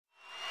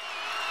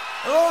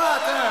Hello out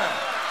there.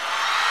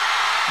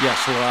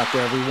 Yes, hello out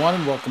there, everyone,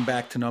 and welcome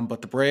back to None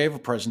But the Brave, a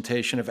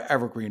presentation of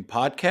Evergreen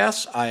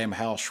Podcasts. I am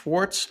Hal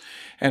Schwartz,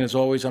 and as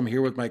always, I'm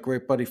here with my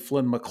great buddy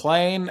Flynn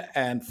McLean.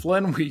 And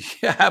Flynn, we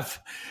have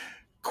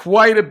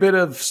quite a bit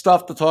of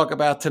stuff to talk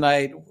about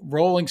tonight.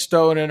 Rolling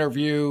Stone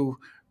interview,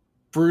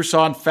 Bruce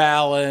on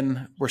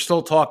Fallon. We're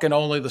still talking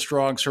Only the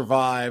Strong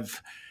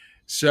Survive.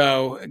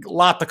 So a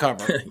lot to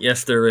cover.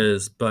 Yes, there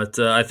is. But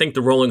I think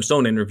the Rolling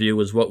Stone interview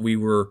was what we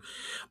were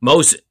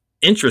most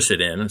interested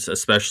in,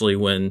 especially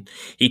when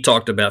he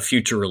talked about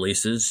future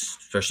releases,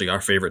 especially our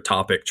favorite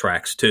topic,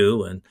 Tracks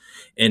 2,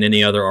 and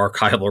any other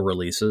archival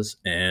releases.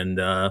 And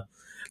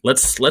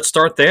let's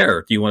start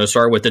there. Do you want to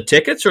start with the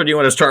tickets, or do you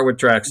want to start with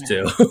Tracks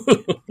 2?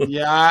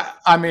 Yeah,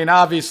 I mean,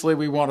 obviously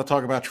we want to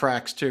talk about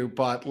Tracks 2,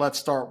 but let's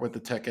start with the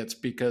tickets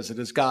because it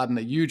has gotten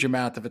a huge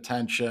amount of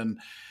attention.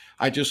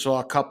 I just saw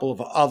a couple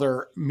of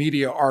other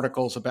media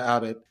articles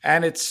about it,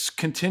 and it's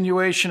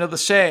continuation of the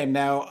same.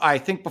 Now, I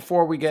think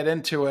before we get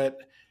into it,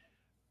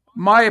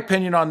 my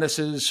opinion on this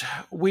is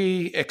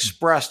we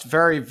expressed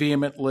very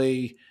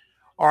vehemently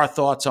our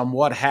thoughts on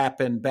what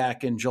happened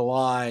back in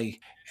July.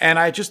 And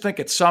I just think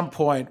at some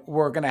point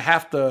we're going to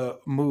have to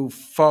move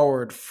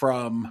forward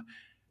from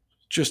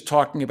just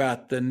talking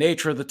about the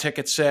nature of the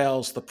ticket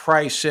sales, the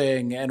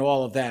pricing, and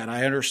all of that.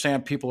 I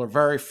understand people are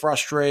very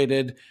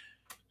frustrated.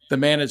 The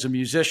man is a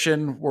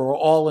musician. We're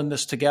all in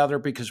this together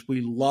because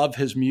we love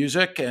his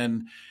music,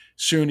 and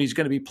soon he's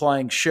going to be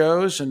playing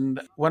shows.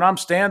 And when I'm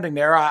standing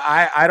there,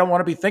 I don't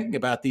want to be thinking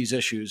about these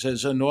issues,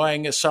 as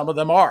annoying as some of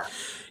them are.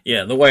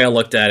 Yeah, the way I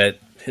looked at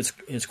it,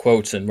 his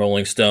quotes in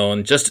Rolling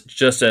Stone,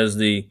 just as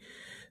the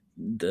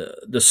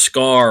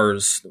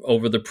scars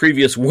over the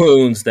previous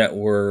wounds that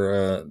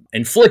were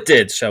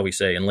inflicted, shall we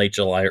say, in late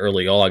July,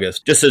 early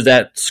August, just as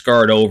that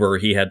scarred over,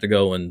 he had to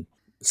go and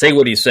say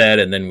what he said,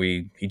 and then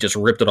he just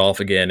ripped it off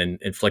again and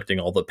inflicting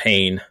all the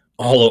pain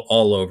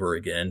all over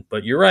again.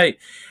 But you're right.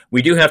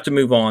 We do have to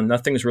move on.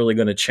 Nothing's really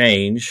going to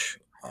change.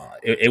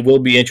 It will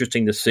be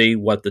interesting to see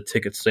what the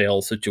ticket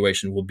sales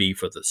situation will be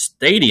for the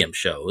stadium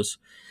shows.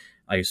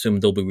 I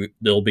assume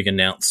they'll be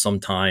announced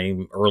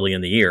sometime early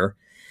in the year.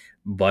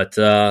 But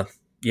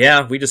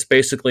yeah, we just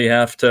basically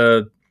have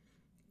to,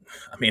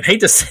 I mean, I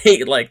hate to say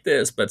it like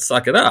this, but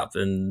suck it up.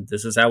 And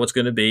this is how it's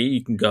going to be.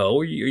 You can go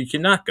or you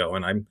cannot go.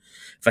 And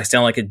if I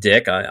sound like a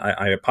dick,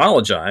 I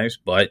apologize,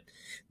 but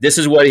this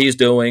is what he's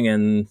doing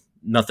and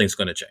nothing's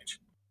going to change.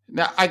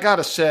 Now, I got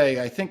to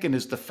say, I think in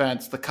his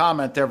defense, the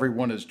comment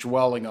everyone is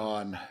dwelling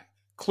on,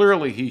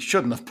 clearly he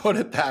shouldn't have put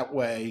it that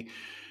way,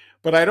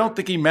 but I don't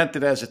think he meant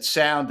it as it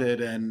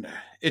sounded, and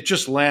it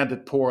just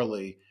landed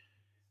poorly,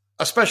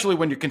 especially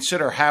when you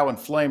consider how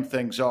inflamed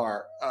things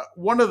are.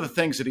 One of the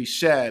things that he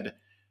said,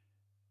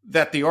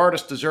 that the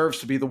artist deserves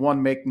to be the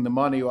one making the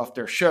money off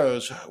their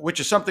shows, which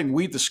is something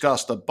we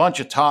discussed a bunch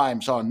of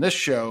times on this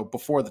show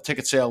before the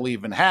ticket sale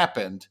even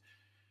happened.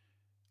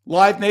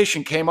 Live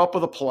Nation came up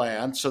with a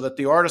plan so that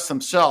the artists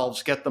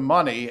themselves get the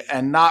money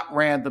and not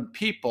random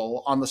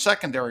people on the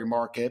secondary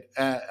market.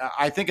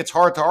 I think it's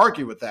hard to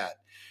argue with that.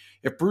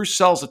 If Bruce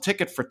sells a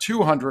ticket for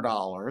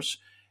 $200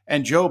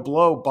 and Joe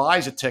Blow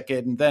buys a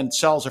ticket and then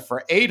sells it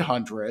for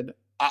 $800,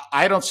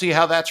 I don't see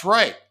how that's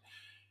right.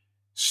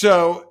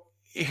 So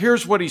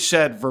here's what he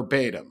said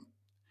verbatim.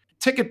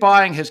 Ticket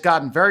buying has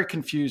gotten very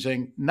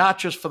confusing, not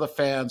just for the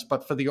fans,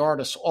 but for the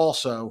artists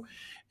also.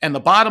 And the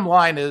bottom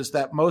line is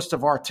that most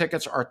of our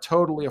tickets are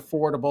totally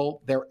affordable.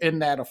 They're in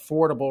that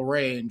affordable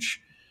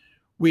range.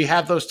 We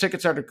have those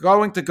tickets that are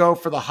going to go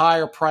for the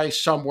higher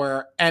price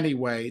somewhere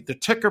anyway. The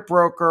ticket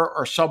broker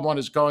or someone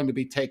is going to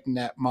be taking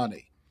that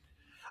money.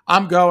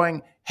 I'm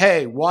going,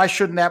 hey, why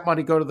shouldn't that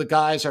money go to the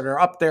guys that are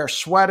up there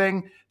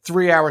sweating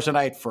 3 hours a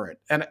night for it?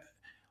 And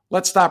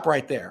let's stop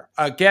right there.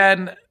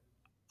 Again,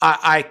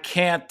 I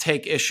can't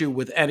take issue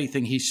with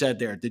anything he said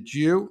there. Did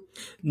you?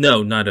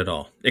 No, not at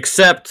all.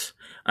 Except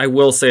I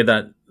will say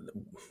that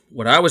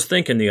what I was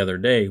thinking the other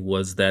day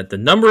was that the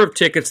number of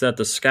tickets that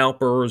the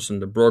scalpers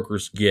and the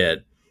brokers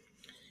get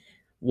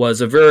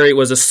was a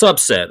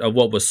subset of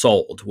what was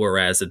sold.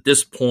 Whereas at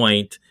this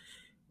point,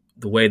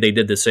 the way they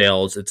did the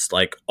sales, it's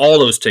like all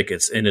those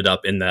tickets ended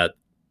up in that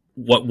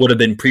what would have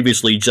been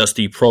previously just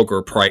the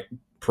broker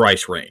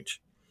price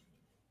range.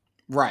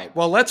 Right.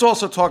 Well, let's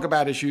also talk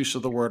about his use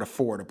of the word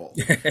affordable.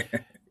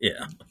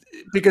 Yeah.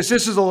 Because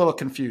this is a little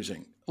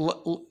confusing.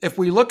 If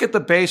we look at the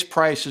base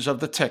prices of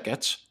the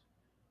tickets,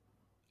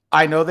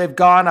 I know they've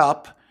gone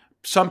up.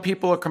 Some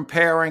people are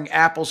comparing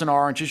apples and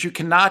oranges. You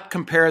cannot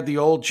compare the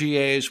old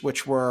GAs,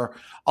 which were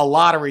a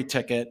lottery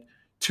ticket,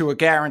 to a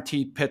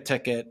guaranteed pit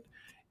ticket.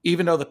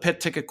 Even though the pit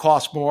ticket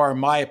costs more, in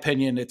my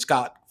opinion, it's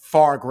got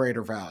far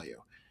greater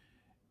value.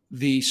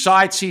 The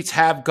side seats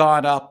have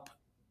gone up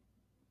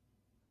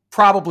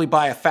probably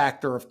by a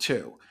factor of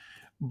 2.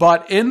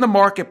 But in the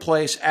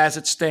marketplace as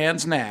it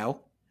stands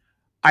now,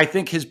 I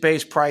think his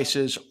base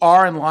prices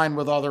are in line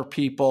with other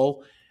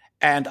people.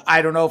 And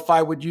I don't know if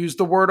I would use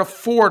the word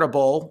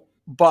affordable,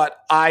 but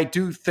I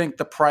do think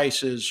the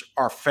prices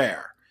are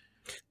fair.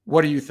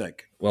 What do you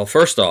think? Well,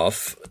 first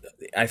off,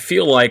 I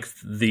feel like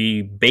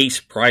the base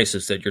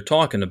prices that you're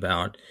talking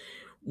about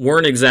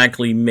weren't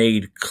exactly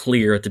made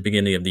clear at the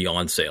beginning of the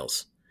on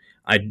sales.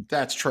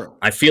 That's true.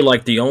 I feel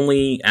like the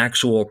only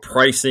actual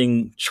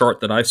pricing chart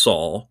that I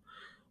saw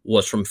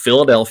was from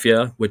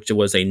Philadelphia, which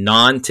was a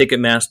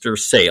non-Ticketmaster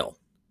sale.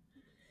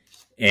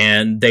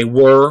 And they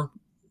were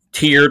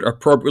tiered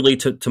appropriately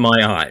to my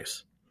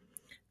eyes.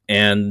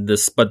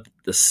 But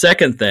the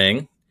second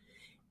thing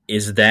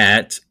is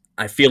that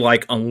I feel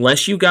like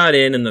unless you got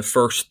in the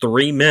first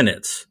 3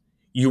 minutes,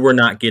 you were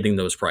not getting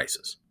those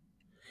prices.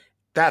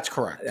 That's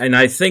correct. And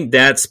I think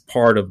that's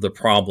part of the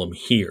problem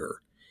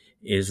here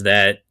is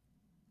that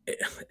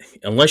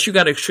unless you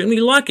got extremely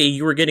lucky,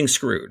 you were getting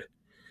screwed.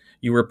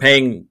 You were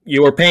paying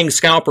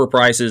scalper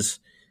prices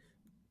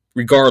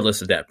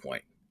regardless at that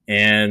point.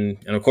 And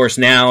of course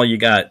now you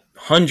got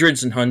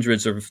hundreds and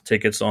hundreds of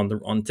tickets on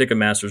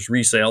Ticketmaster's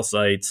resale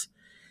sites,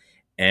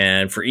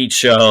 and for each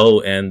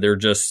show, and they're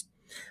just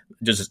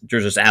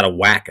out of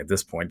whack at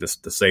this point,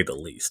 just to say the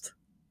least.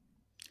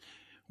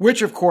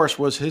 Which, of course,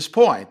 was his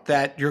point,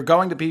 that you're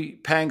going to be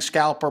paying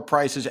scalper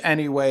prices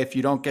anyway if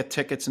you don't get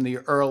tickets in the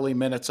early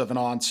minutes of an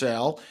on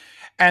sale.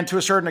 And to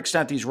a certain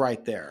extent, he's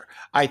right there.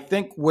 I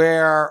think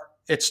where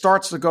it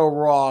starts to go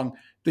wrong,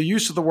 the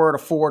use of the word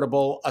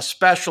affordable,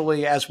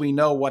 especially as we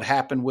know what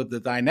happened with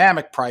the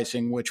dynamic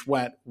pricing, which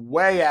went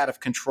way out of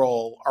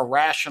control,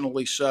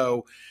 irrationally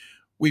so.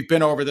 We've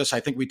been over this. I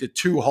think we did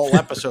 2 whole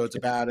episodes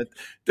about it.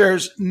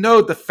 There's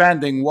no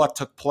defending what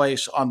took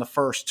place on the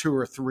first 2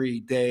 or 3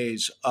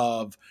 days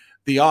of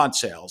the on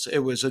sales. It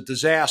was a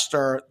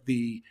disaster.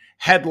 The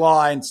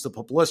headlines, the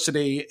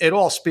publicity, it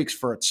all speaks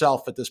for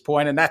itself at this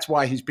point, and that's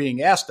why he's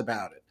being asked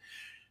about it.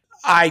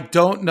 I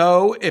don't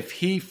know if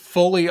he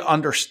fully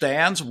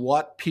understands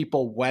what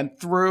people went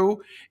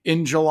through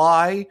in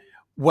July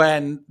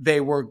when they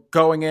were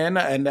going in,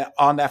 and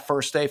on that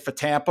first day for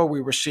Tampa,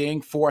 we were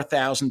seeing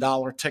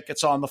 $4,000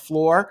 tickets on the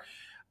floor.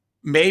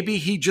 Maybe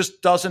he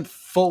just doesn't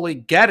fully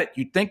get it.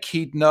 You'd think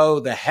he'd know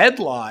the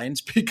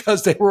headlines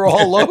because they were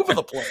all over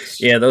the place.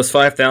 Yeah, those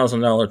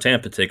 $5,000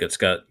 Tampa tickets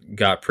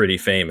got pretty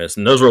famous,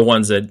 and those were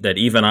ones that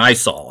even I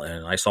saw,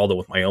 and I saw them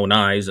with my own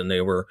eyes, and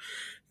they were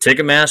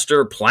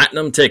Ticketmaster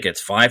Platinum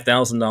tickets,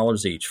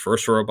 $5,000 each,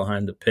 first row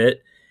behind the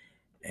pit.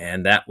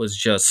 And that was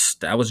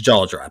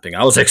jaw dropping.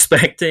 I was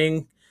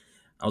expecting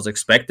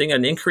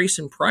an increase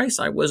in price.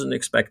 I wasn't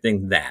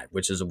expecting that,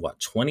 which is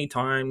 20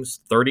 times,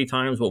 30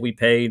 times what we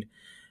paid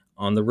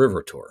on the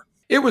River Tour.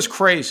 It was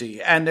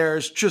crazy, and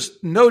there's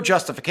just no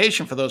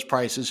justification for those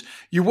prices.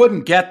 You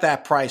wouldn't get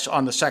that price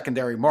on the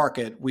secondary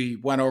market. We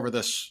went over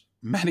this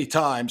many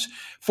times.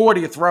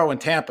 40th row in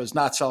Tampa is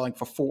not selling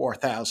for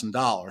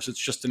 $4,000.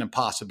 It's just an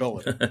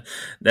impossibility.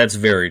 That's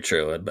very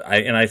true.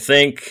 And I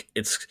think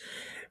it's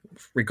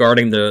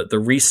regarding the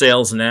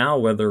resales now,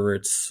 whether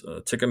it's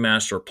a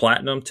Ticketmaster or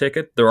Platinum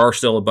ticket, there are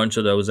still a bunch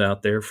of those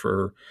out there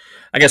for,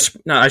 I guess,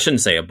 no, I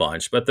shouldn't say a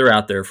bunch, but they're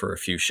out there for a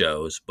few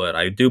shows. But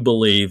I do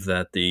believe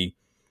that the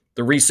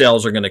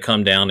resales are going to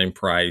come down in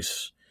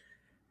price.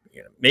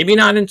 Maybe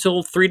not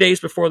until 3 days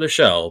before the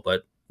show,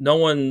 but no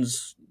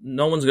one's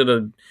going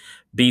to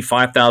be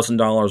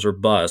 $5,000 or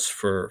bust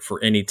for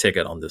any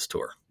ticket on this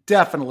tour.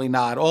 Definitely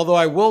not. Although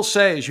I will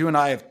say, as you and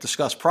I have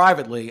discussed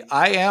privately,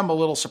 I am a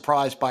little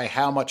surprised by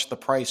how much the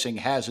pricing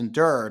has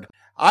endured.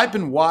 I've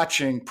been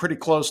watching pretty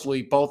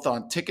closely both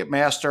on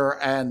Ticketmaster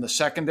and the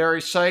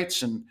secondary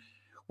sites, and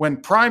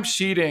when prime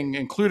seating,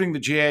 including the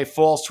GA,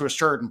 falls to a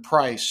certain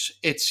price,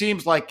 it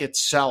seems like it's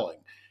selling.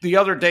 The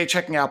other day,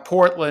 checking out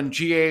Portland,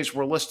 GAs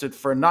were listed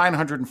for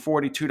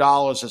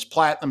 $942 as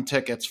platinum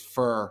tickets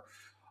for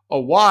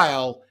a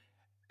while,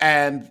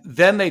 and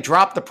then they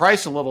dropped the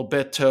price a little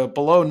bit to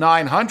below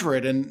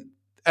 $900,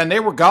 and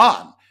they were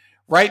gone.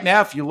 Right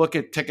now, if you look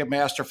at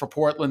Ticketmaster for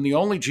Portland, the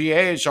only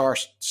GAs are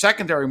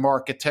secondary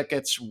market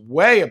tickets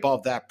way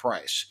above that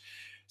price.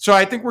 So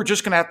I think we're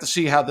just going to have to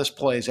see how this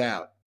plays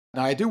out.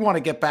 Now, I do want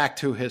to get back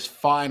to his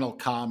final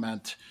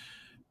comment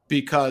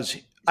because,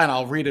 and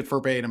I'll read it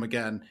verbatim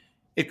again,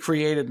 it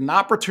created an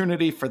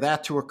opportunity for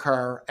that to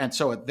occur. And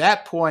so at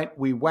that point,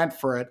 we went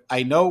for it.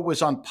 I know it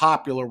was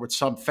unpopular with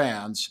some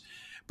fans,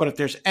 but if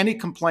there's any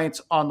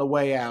complaints on the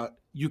way out,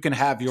 you can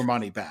have your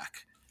money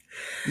back.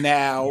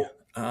 Now,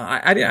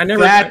 I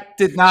never. That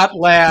did not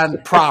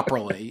land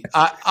properly.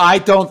 I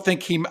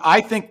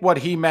think what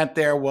he meant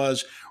there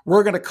was,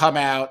 we're going to come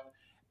out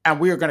and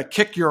we are going to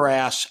kick your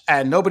ass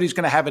and nobody's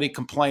going to have any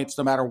complaints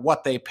no matter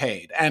what they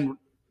paid. And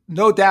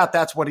no doubt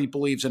that's what he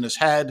believes in his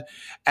head.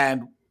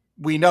 And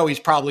we know he's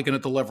probably going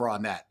to deliver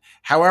on that.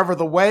 However,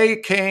 the way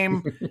it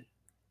came,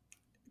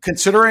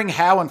 considering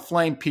how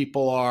inflamed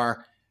people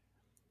are,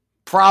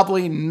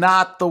 probably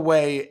not the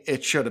way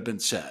it should have been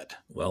said.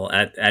 Well,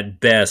 at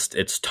best,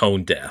 it's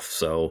tone deaf.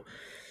 So,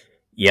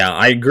 yeah,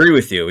 I agree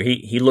with you.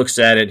 He looks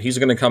at it. He's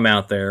going to come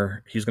out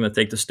there. He's going to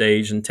take the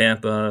stage in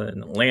Tampa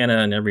and Atlanta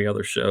and every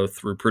other show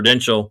through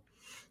Prudential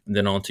and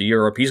then on to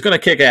Europe. He's going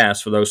to kick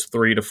ass for those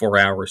 3 to 4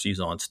 hours he's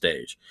on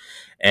stage.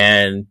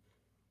 And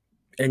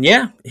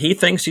yeah, he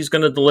thinks he's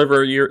going to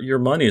deliver your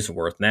money's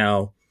worth.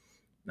 Now,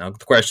 Now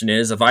the question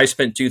is, if I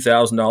spent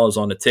 $2,000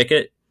 on a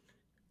ticket,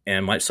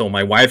 and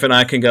my wife and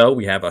I can go,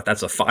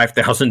 that's a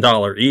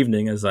 $5,000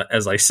 evening. As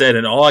I said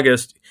in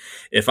August,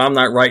 if I'm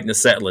not writing the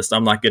set list,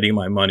 I'm not getting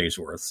my money's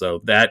worth.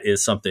 So that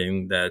is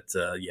something that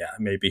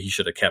maybe he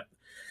should have kept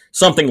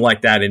something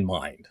like that in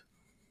mind.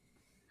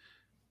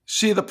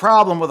 See, the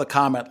problem with a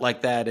comment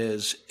like that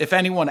is if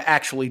anyone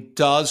actually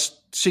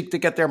does seek to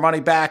get their money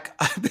back,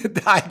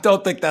 I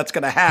don't think that's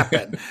going to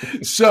happen.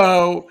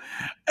 So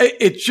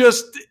it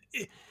just,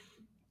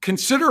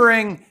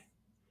 considering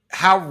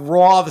how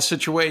raw the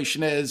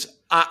situation is,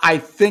 I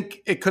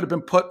think it could have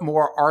been put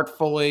more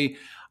artfully.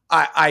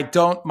 I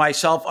don't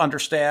myself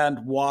understand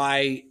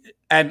why.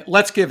 And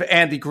let's give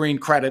Andy Green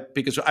credit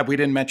because we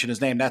didn't mention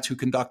his name. That's who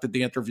conducted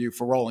the interview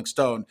for Rolling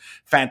Stone.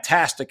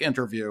 Fantastic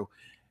interview.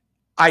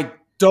 I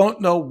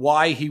don't know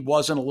why he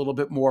wasn't a little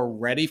bit more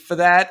ready for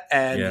that.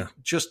 And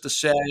just to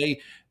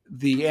say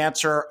the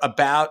answer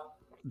about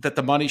that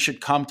the money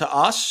should come to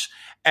us.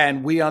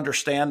 And we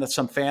understand that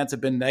some fans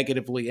have been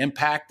negatively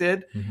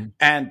impacted. Mm-hmm.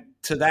 And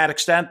to that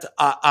extent,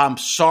 I'm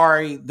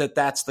sorry that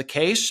that's the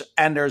case.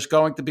 And there's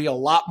going to be a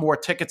lot more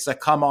tickets that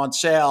come on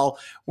sale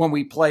when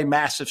we play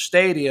massive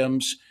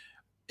stadiums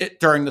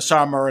during the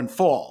summer and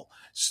fall.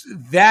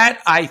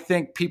 That, I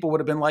think people would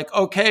have been like,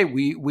 okay,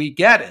 we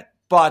get it.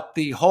 But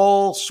the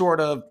whole sort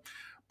of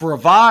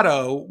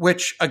bravado,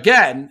 which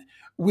again,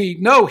 we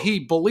know he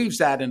believes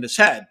that in his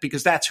head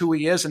because that's who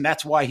he is and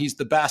that's why he's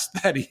the best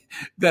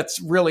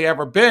that's really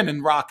ever been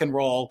in rock and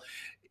roll.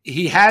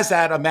 He has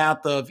that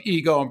amount of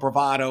ego and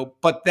bravado,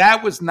 but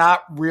that was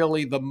not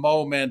really the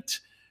moment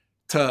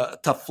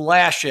to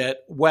flash it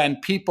when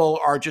people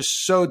are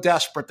just so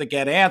desperate to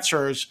get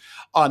answers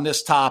on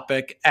this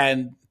topic.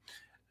 And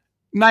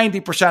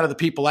 90% of the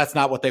people, that's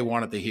not what they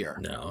wanted to hear.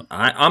 No,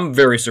 I'm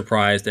very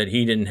surprised that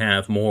he didn't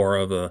have more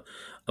of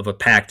a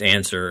packed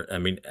answer. I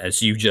mean,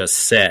 as you just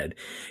said,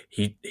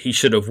 he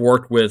should have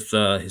worked with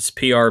his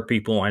PR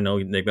people. I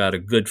know they've got a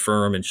good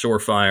firm in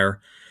Surefire.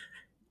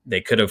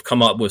 They could have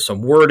come up with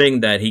some wording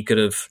that he could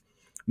have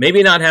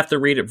maybe not have to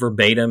read it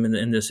verbatim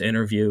in this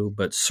interview,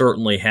 but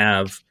certainly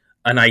have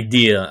an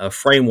idea, a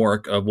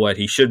framework of what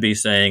he should be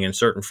saying and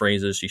certain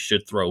phrases he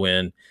should throw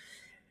in.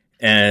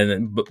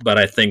 But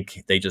I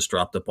think they just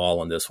dropped the ball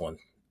on this one.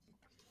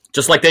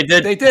 Just like they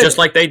did. Just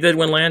like they did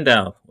when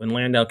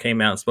Landau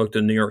came out and spoke to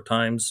the New York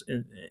Times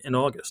in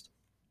August.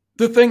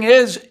 The thing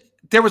is,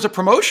 there was a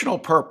promotional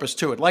purpose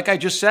to it. Like I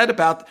just said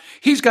about,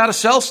 he's got to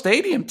sell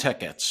stadium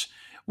tickets.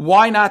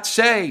 Why not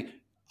say,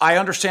 I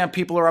understand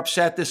people are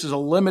upset. This is a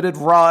limited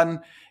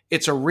run.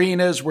 It's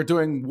arenas. We're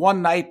doing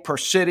one night per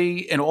city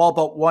in all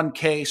but one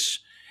case.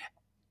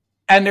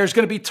 And there's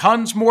going to be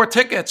tons more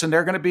tickets and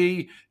they're going to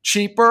be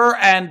cheaper.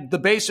 And the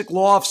basic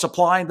law of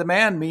supply and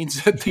demand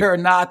means that they're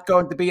not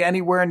going to be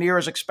anywhere near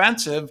as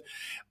expensive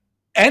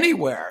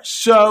anywhere.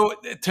 So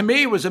to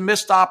me, it was a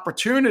missed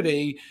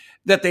opportunity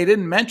that they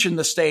didn't mention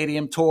the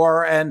stadium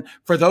tour. And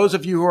for those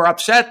of you who are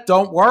upset,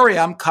 don't worry.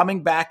 I'm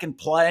coming back and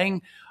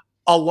playing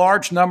a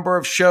large number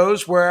of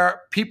shows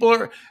where people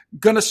are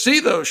going to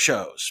see those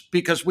shows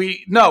because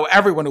we know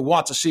everyone who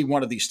wants to see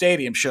one of these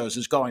stadium shows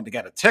is going to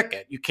get a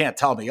ticket. You can't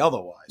tell me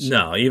otherwise.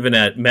 No, even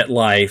at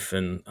MetLife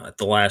and at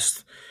the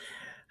last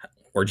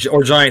or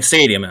Giant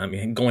Stadium. I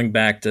mean, going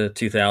back to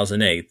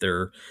 2008,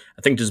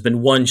 I think there's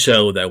been one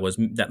show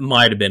that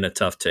might have been a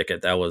tough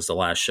ticket. That was the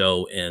last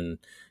show in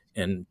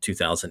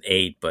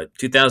 2008, but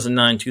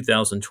 2009,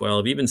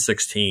 2012, even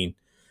 16.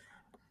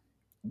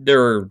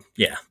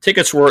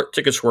 Tickets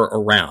were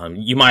around.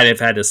 You might have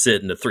had to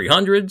sit in the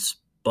 300s,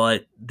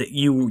 but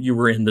you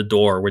were in the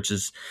door, which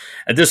is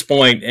at this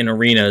point in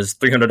arenas,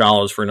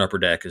 $300 for an upper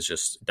deck that's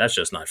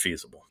just not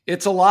feasible.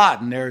 It's a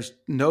lot, and there's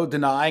no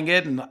denying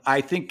it. And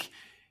I think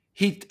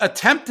he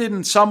attempted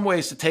in some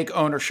ways to take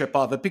ownership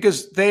of it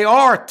because they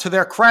are, to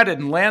their credit,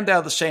 and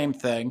Landau the same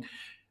thing.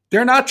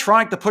 They're not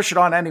trying to push it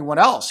on anyone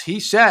else. He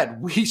said,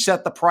 we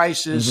set the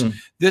prices. Mm-hmm.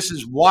 This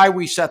is why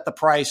we set the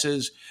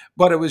prices.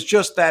 But it was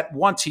just that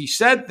once he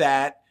said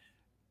that,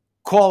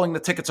 calling the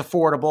tickets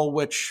affordable,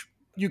 which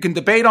you can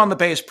debate on the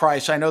base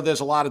price. I know there's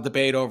a lot of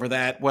debate over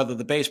that, whether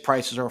the base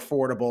prices are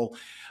affordable.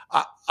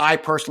 I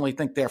personally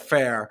think they're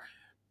fair.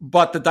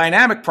 But the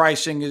dynamic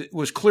pricing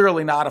was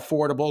clearly not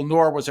affordable,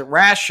 nor was it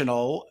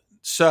rational.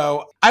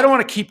 So I don't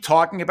want to keep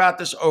talking about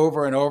this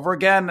over and over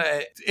again.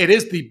 It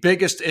is the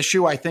biggest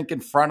issue, I think,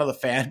 in front of the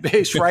fan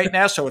base right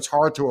now, so it's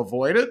hard to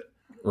avoid it.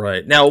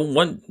 Right. Now,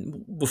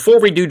 before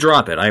we do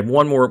drop it, I have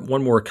one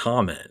more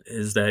comment,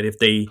 is that if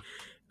they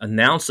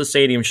announce the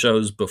stadium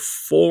shows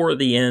before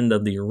the end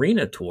of the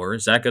arena tour,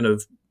 is that going to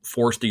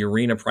force the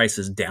arena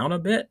prices down a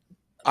bit?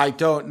 I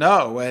don't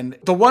know. And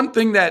the one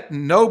thing that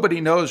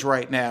nobody knows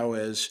right now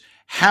is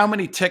how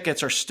many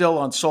tickets are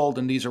still unsold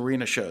in these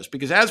arena shows.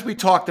 Because as we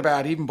talked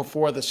about even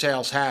before the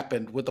sales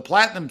happened, with the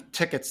platinum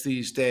tickets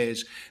these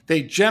days,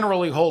 they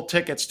generally hold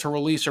tickets to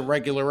release at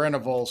regular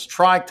intervals,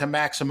 trying to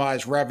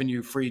maximize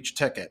revenue for each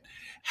ticket.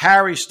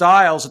 Harry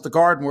Styles at the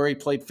Garden, where he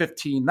played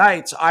 15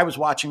 nights, I was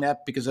watching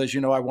that because, as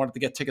you know, I wanted to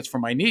get tickets for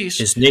my niece.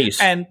 His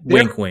niece. And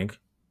wink, wink.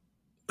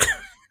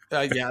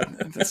 Yeah,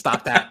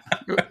 stop that.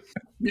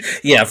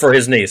 Yeah, for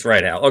his niece,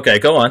 right, Al? Okay,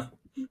 go on.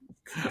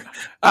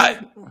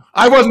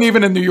 I wasn't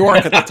even in New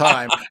York at the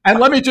time, and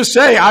let me just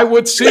say, I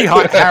would see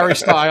Harry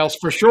Styles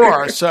for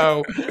sure.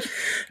 So,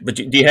 but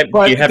do you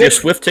have your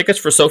Swift tickets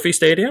for Sophie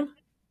Stadium?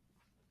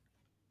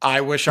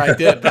 I wish I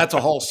did. That's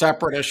a whole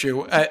separate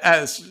issue.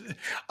 As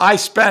I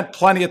spent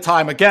plenty of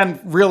time, again,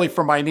 really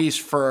for my niece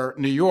for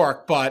New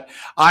York, but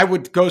I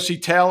would go see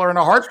Taylor in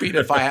a heartbeat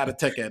if I had a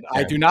ticket.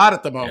 I do not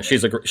at the moment.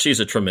 Yeah, she's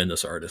a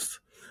tremendous artist.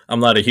 I'm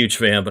not a huge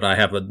fan, but I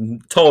have a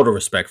total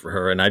respect for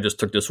her, and I just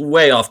took this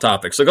way off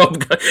topic. So go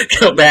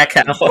back,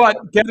 Al.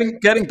 But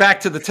getting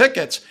back to the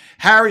tickets,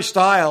 Harry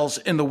Styles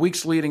in the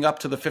weeks leading up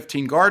to the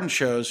 15 Garden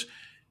shows,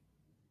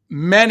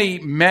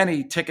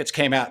 many tickets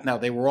came out. Now,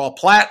 they were all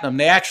platinum.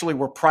 They actually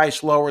were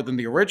priced lower than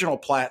the original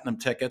platinum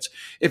tickets.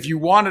 If you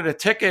wanted a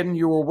ticket and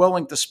you were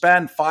willing to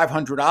spend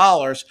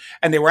 $500,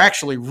 and they were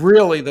actually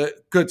really the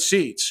good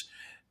seats,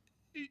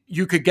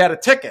 you could get a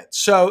ticket.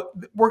 So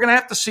we're going to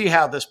have to see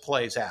how this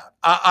plays out.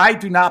 I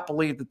do not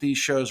believe that these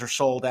shows are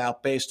sold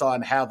out based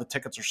on how the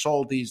tickets are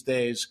sold these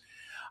days.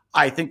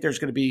 I think there's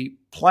going to be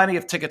plenty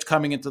of tickets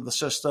coming into the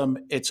system.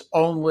 It's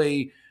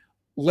only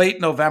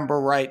late November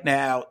right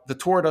now. The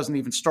tour doesn't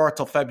even start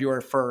till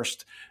February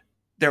 1st.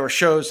 There are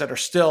shows that are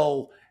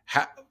still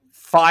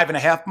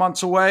 5.5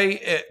 months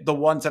away, the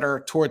ones that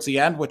are towards the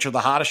end, which are the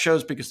hottest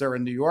shows because they're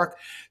in New York.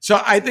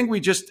 So I think we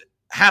just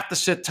have to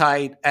sit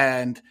tight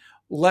and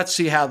let's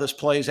see how this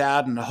plays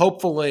out. And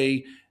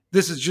hopefully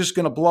this is just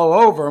going to blow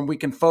over and we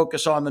can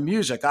focus on the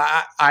music.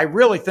 I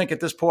really think at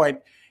this point,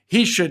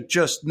 he should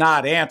just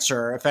not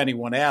answer if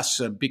anyone asks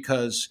him,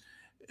 because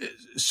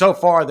so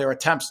far their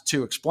attempts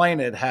to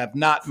explain it have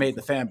not made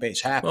the fan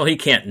base happy. Well, he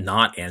can't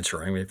not answer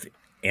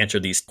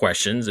these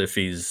questions if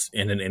he's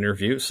in an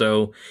interview.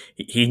 So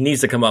he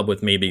needs to come up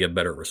with maybe a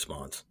better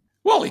response.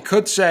 Well, he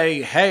could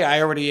say, hey,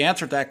 I already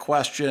answered that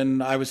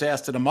question. I was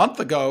asked it a month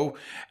ago,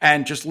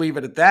 and just leave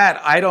it at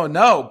that. I don't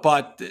know.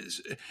 But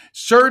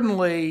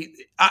certainly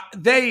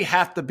they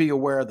have to be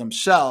aware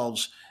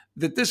themselves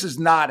that this is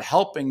not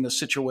helping the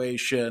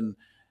situation.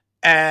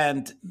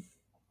 And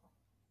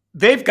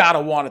they've got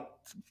to want it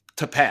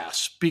to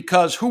pass,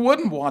 because who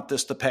wouldn't want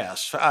this to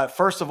pass?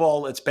 First of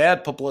all, it's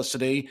bad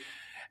publicity.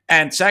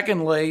 And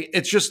secondly,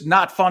 it's just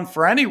not fun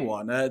for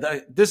anyone.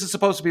 This is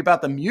supposed to be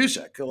about the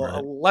music.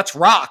 Right. Let's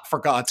rock, for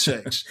God's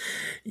sakes.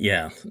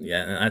 Yeah.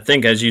 I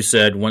think, as you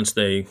said, once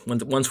we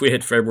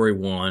hit February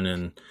 1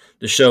 and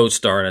the shows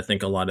start, I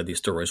think a lot of these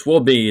stories will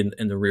be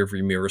in the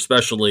rearview mirror,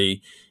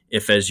 especially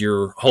if, as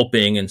you're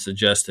hoping and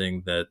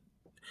suggesting, that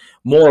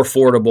more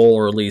affordable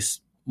or at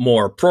least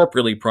more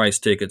appropriately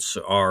priced tickets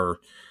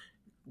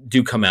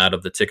do come out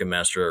of the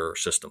Ticketmaster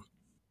system.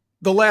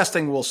 The last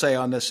thing we'll say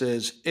on this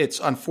is it's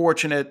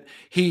unfortunate.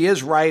 He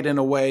is right in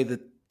a way that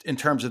in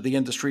terms of the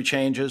industry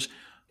changes,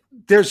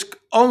 there's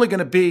only going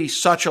to be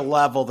such a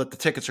level that the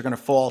tickets are going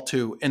to fall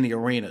to in the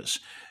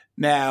arenas.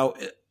 Now,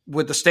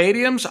 with the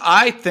stadiums,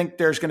 I think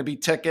there's going to be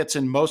tickets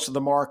in most of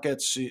the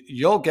markets.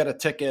 You'll get a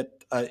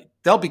ticket.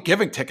 They'll be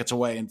giving tickets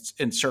away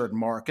in certain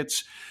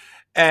markets.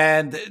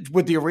 And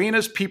with the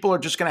arenas, people are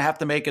just going to have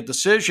to make a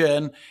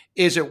decision.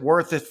 Is it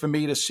worth it for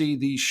me to see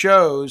these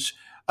shows,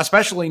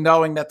 especially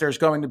knowing that there's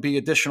going to be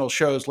additional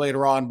shows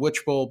later on,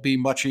 which will be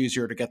much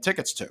easier to get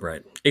tickets to?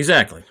 Right.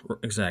 Exactly.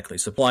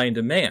 Supply and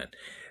demand.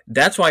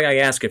 That's why I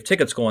ask, if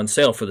tickets go on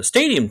sale for the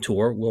stadium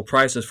tour, will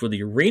prices for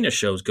the arena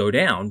shows go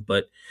down?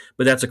 But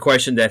that's a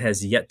question that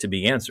has yet to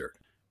be answered.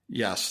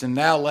 Yes. And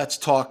now let's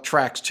talk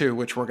tracks 2,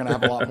 which we're going to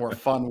have a lot more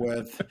fun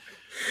with.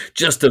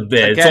 Just a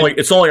bit. Again,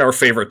 it's only our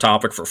favorite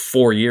topic for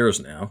 4 years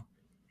now.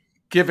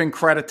 Giving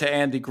credit to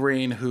Andy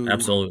Green, who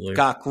absolutely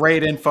got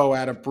great info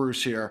out of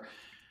Bruce here.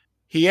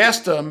 He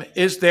asked him,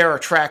 is there a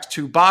Tracks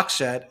 2 box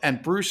set?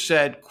 And Bruce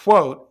said,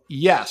 quote,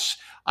 yes,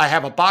 I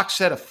have a box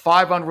set of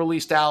 5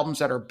 unreleased albums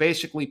that are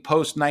basically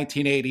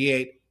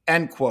post-1988,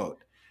 end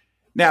quote.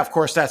 Now, of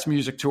course, that's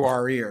music to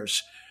our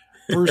ears.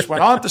 Bruce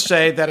went on to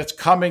say that it's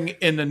coming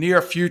in the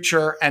near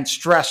future and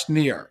stressed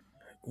near.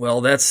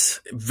 Well,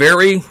 that's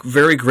very,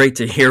 very great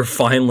to hear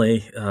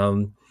finally.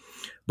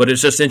 But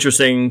it's just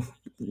interesting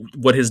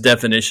what his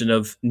definition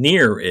of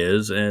near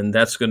is, and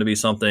that's going to be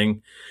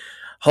something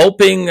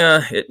hoping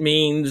it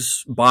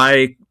means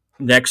by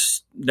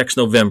next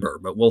November,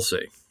 but we'll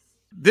see.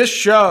 This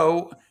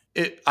show,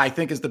 I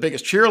think, is the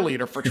biggest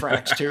cheerleader for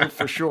Tracks 2,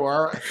 for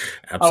sure.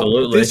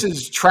 Absolutely. This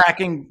is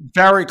tracking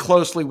very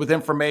closely with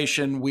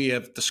information we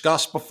have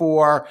discussed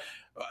before,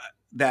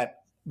 that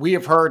we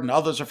have heard and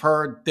others have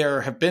heard.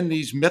 There have been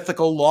these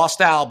mythical lost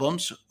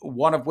albums,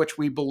 one of which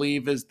we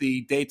believe is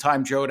the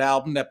Daytime Jode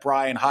album that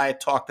Brian Hyatt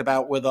talked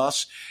about with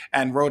us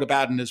and wrote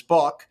about in his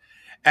book,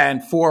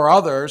 and 4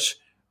 others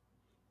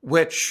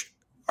which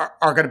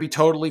are going to be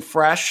totally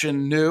fresh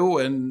and new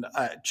and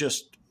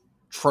just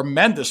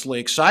tremendously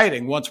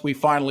exciting once we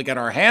finally get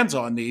our hands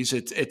on these.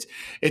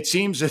 It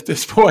seems at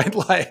this point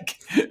like,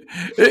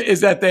 is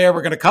that day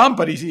ever going to come?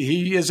 But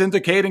he is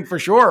indicating for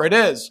sure it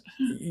is.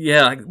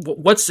 Yeah.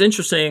 What's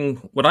interesting,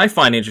 what I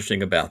find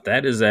interesting about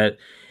that is that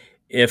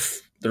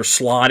if they're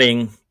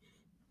slotting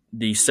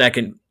the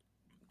second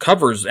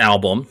covers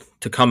album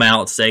to come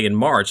out, say, in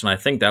March, and I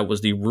think that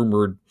was the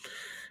rumored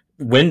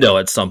window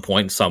at some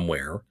point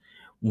somewhere.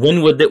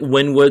 When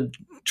would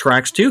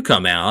tracks 2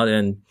 come out?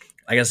 And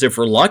I guess if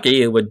we're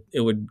lucky, it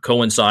would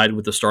coincide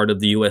with the start of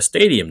the U.S.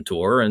 Stadium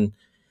tour, and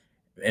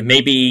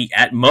maybe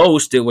at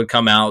most it would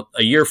come out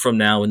a year from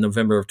now in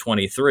November of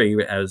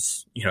 23,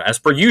 as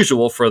per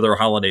usual for their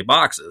holiday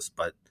boxes.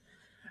 But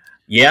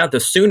yeah, the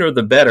sooner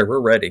the better. We're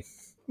ready.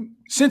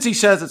 Since he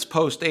says it's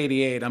post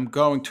 88, I'm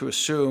going to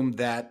assume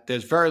that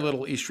there's very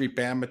little E Street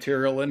Band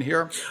material in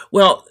here.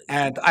 Well,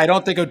 and I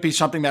don't think it would be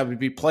something that would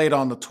be played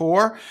on the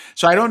tour.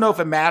 So I don't know if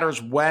it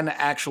matters when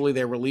actually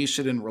they release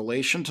it in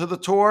relation to the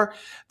tour.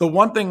 The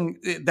one thing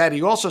that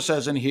he also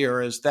says in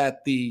here is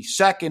that the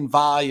second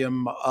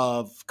volume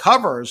of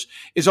covers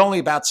is only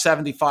about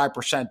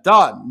 75%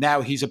 done.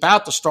 Now he's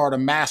about to start a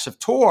massive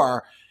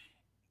tour.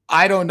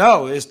 I don't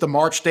know. Is the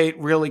March date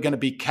really going to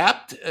be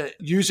kept?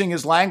 Using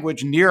his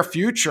language, near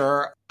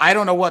future, I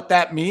don't know what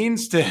that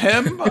means to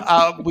him.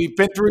 We've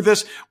been through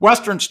this.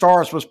 Western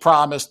Stars was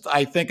promised,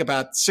 I think,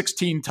 about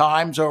 16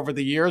 times over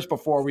the years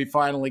before we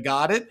finally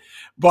got it.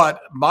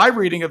 But my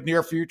reading of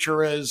near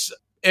future is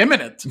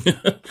imminent.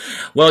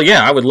 Well,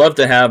 yeah, I would love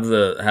to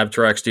have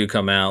Tracks 2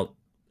 come out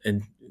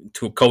and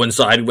to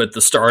coincide with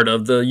the start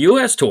of the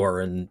U.S.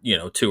 tour in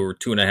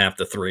 2.5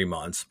 to 3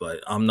 months. But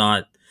I'm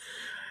not.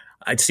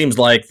 It seems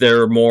like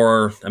they're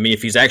more. I mean,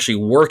 if he's actually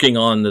working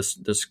on this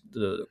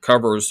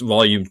covers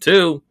volume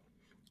 2,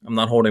 I'm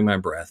not holding my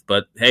breath.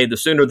 But hey, the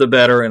sooner the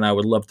better, and I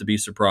would love to be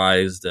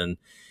surprised. And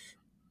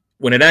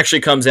when it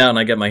actually comes out and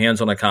I get my hands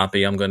on a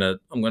copy, I'm gonna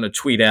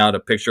tweet out a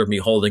picture of me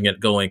holding it,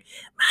 going,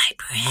 "My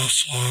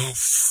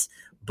precious."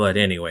 But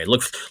anyway,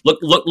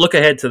 look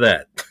ahead to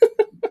that.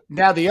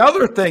 Now, the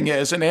other thing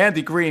is, and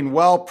Andy Green,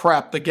 well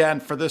prepped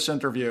again for this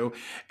interview,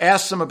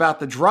 asked him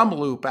about the Drum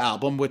Loop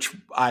album, which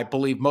I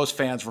believe most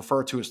fans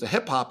refer to as the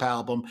hip hop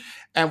album.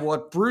 And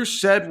what Bruce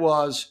said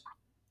was,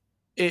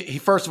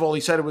 first of all,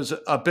 he said it was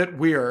a bit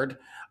weird,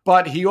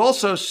 but he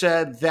also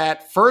said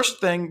that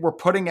first thing we're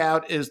putting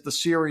out is the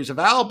series of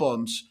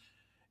albums.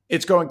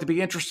 It's going to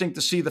be interesting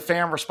to see the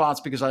fan response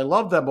because I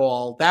love them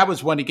all. That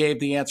was when he gave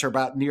the answer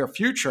about near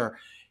future.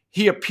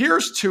 He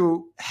appears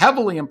to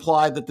heavily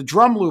imply that the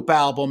Drum Loop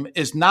album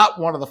is not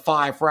one of the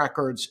 5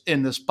 records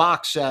in this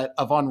box set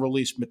of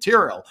unreleased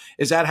material.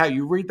 Is that how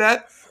you read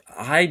that?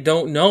 I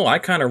don't know. I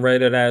kind of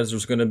read it as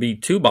there's going to be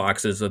 2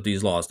 boxes of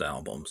these lost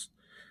albums.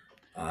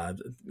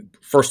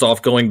 First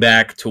off, going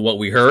back to what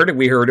we heard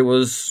it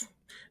was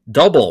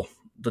double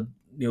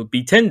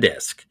be 10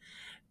 disc,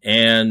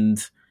 and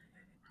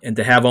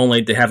to have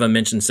him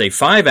mention, say,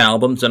 5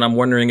 albums, and I'm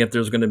wondering if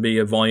there's going to be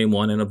a volume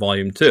 1 and a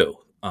volume 2.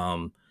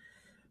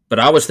 But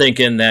I was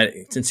thinking that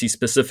since he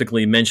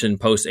specifically mentioned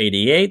post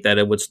 88, that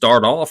it would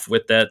start off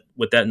with that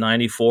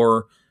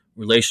 94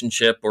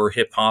 relationship or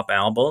hip hop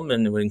album,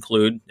 and it would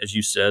include, as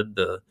you said,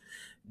 the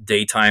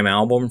daytime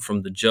album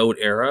from the Jode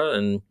era.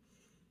 And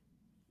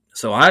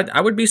so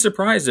I would be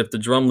surprised if the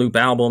Drum Loop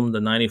album,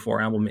 the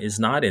 94 album, is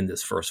not in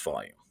this first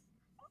volume.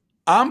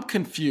 I'm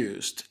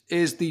confused.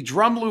 Is the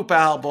Drum Loop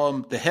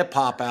album, the hip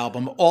hop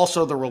album,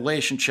 also the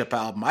relationship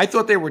album? I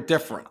thought they were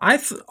different. I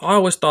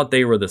always thought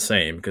they were the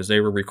same because they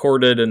were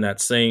recorded in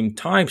that same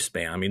time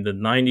span. I mean, the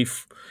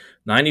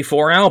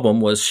 94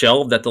 album was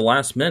shelved at the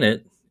last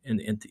minute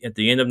at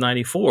the end of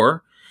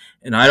 94.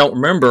 And I don't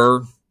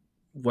remember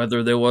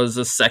whether there was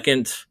a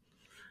second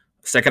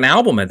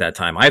album at that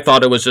time. I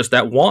thought it was just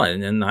that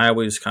one. And I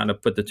always kind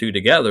of put the two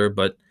together,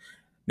 but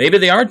maybe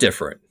they are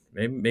different.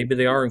 Maybe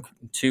they are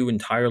 2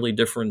 entirely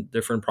different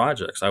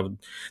projects.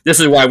 This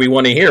is why we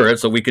want to hear it,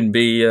 so we can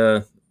be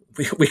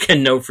we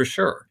can know for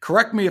sure.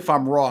 Correct me if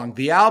I'm wrong.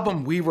 The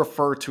album we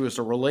refer to as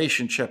a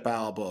relationship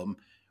album,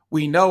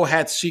 we know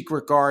had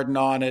Secret Garden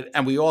on it,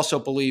 and we also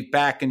believe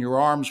Back in Your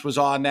Arms was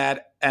on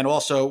that, and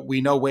also we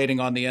know Waiting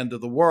on the End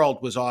of the World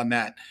was on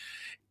that.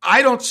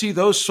 I don't see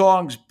those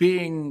songs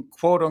being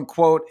quote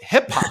unquote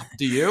hip hop.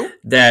 Do you?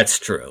 That's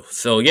true.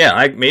 So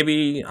yeah,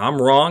 maybe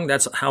I'm wrong.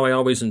 That's how I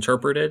always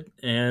interpret it.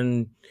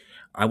 And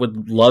I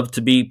would love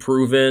to be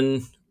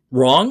proven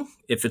wrong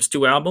if it's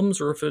 2 albums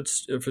or if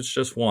it's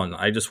just one.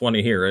 I just want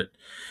to hear it.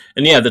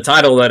 And yeah, the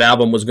title of that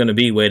album was going to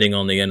be Waiting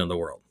on the End of the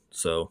World.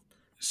 So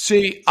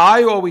see,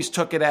 I always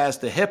took it as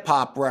the hip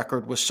hop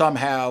record was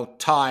somehow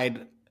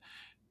tied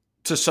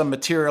to some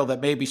material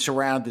that maybe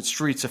surrounded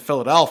Streets of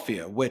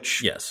Philadelphia,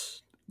 which yes.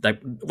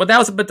 But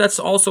that's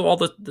also all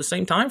the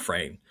same time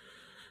frame.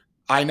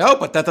 I know,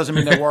 but that doesn't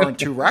mean there weren't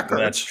 2 records.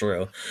 That's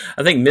true.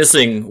 I think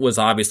Missing was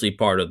obviously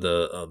part of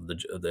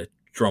the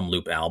Drum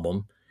Loop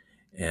album,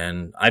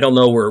 and I don't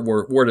know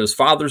where does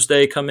Father's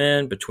Day come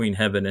in between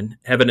Heaven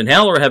and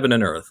Hell or Heaven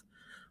and Earth.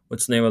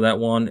 What's the name of that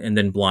one? And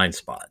then Blind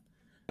Spot.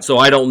 So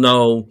I don't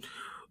know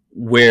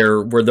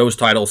where those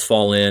titles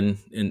fall in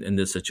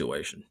this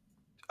situation.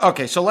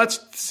 Okay, so let's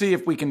see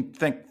if we can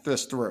think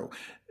this through.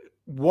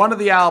 One of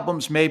the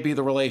albums may be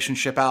the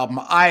relationship album.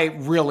 I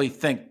really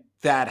think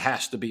that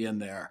has to be in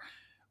there.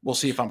 We'll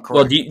see if I'm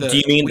correct. Well,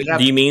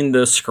 do you mean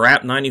the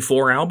Scrap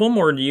 94 album,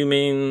 or do you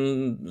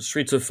mean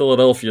Streets of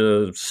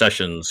Philadelphia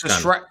Sessions?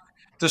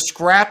 the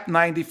scrapped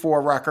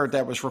 94 record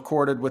that was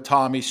recorded with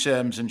Tommy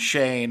Sims and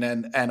Shane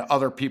and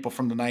other people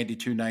from the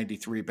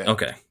 92-93 band.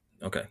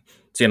 Okay.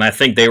 See, and I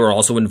think they were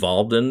also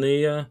involved in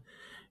the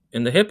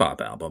hip hop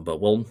album, but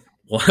we'll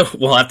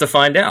have to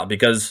find out,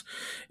 because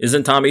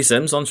isn't Tommy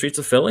Sims on Streets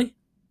of Philly?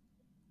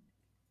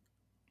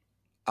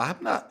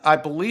 I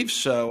believe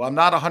so. I'm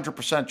not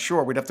 100%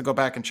 sure. We'd have to go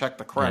back and check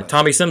the credits.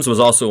 Tommy Sims was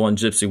also on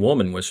Gypsy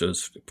Woman, which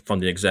was from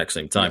the exact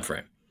same time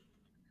frame.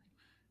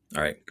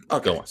 All right,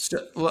 okay. Go on.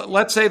 So,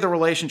 let's say the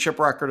relationship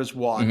record is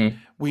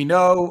one. We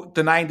know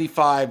the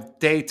 95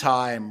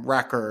 daytime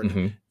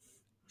record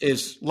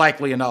is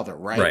likely another,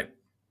 right? Right.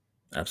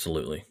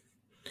 Absolutely.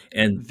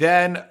 And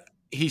then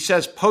he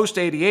says post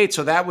 88,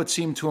 so that would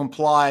seem to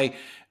imply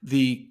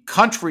the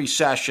country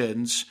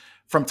sessions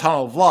from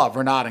Tunnel of Love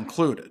are not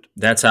included.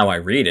 That's how I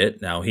read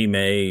it. Now he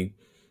may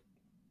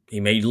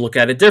look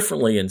at it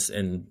differently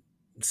and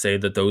say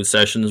that those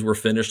sessions were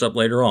finished up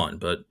later on,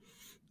 but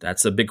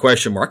that's a big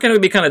question mark. And it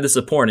would be kind of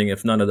disappointing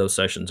if none of those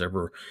sessions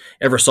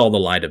ever saw the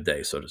light of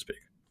day, so to speak.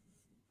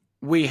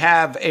 We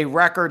have a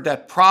record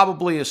that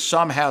probably is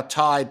somehow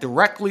tied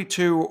directly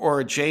to or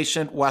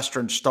adjacent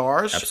Western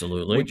Stars.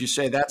 Absolutely. Would you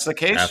say that's the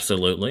case?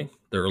 Absolutely.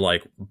 There are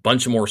like a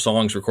bunch of more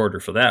songs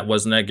recorded for that.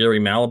 Wasn't that Gary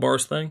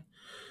Malabar's thing?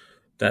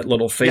 That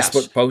little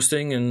Facebook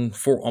posting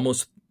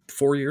almost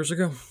 4 years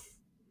ago?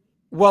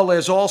 Well,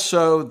 there's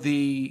also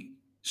the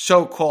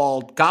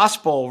so-called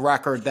gospel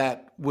record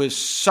that was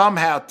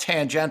somehow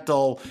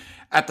tangential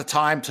at the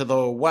time to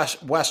the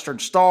Western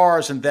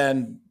Stars, and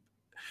then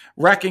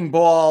Wrecking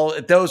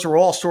Ball. Those are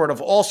all sort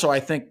of also, I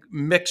think,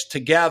 mixed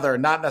together,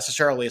 not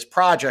necessarily as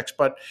projects,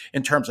 but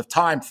in terms of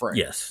time frame.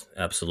 Yes,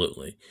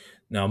 absolutely.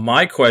 Now,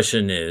 my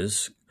question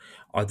is,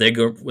 would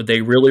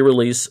they really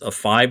release a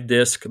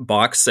 5-disc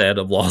box set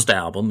of lost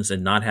albums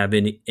and not have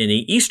any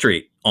E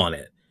Street on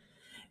it?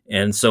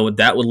 And so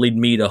that would lead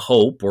me to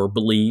hope or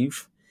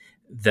believe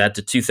that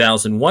the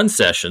 2001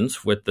 sessions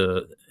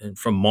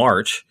from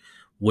March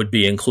would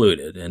be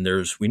included. And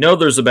we know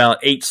there's about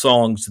 8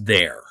 songs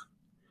there.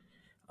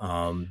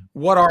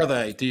 What are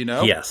they? Do you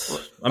know?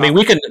 Yes. I mean,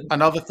 we can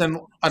another thin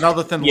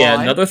line.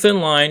 Yeah, Another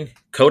Thin Line,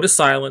 Code of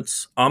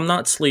Silence, I'm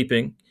Not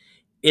Sleeping,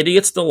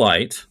 Idiot's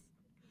Delight,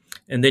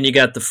 and then you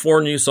got the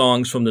 4 new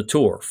songs from the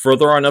tour: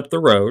 Further On Up the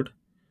Road,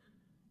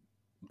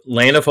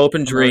 Land of Hope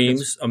and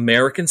Dreams,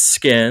 American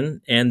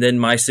Skin, and then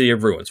My City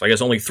of Ruins. So I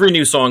guess only 3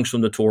 new songs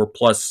from the tour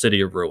plus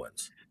City of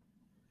Ruins.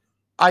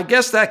 I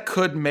guess that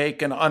could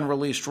make an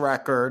unreleased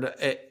record.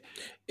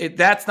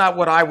 That's not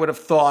what I would have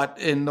thought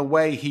in the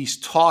way he's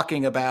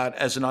talking about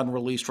as an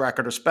unreleased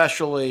record,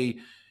 especially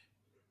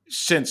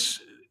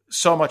since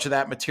so much of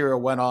that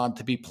material went on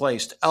to be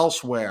placed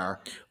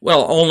elsewhere.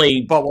 Well,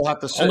 but we'll have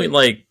to see.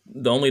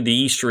 Only the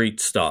E Street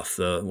stuff.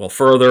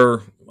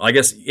 Further, I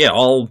guess,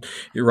 you're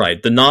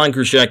right. The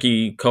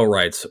non-Grusecki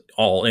co-writes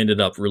all ended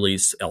up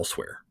released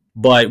elsewhere.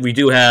 But we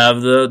do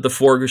have the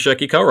 4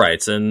 Grusecki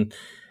co-writes, and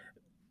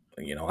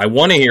I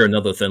want to hear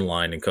Another Thin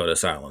Line and Code of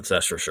Silence,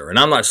 that's for sure. And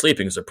I'm Not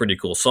Sleeping is a pretty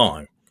cool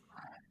song.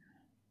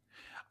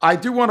 I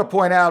do want to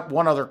point out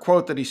one other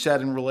quote that he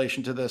said in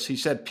relation to this. He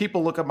said,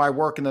 people look at my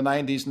work in the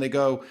 90s and they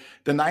go,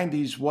 the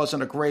 90s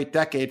wasn't a great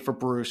decade for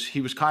Bruce. He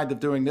was kind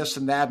of doing this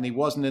and that, and he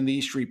wasn't in the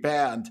E Street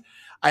Band.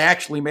 I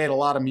actually made a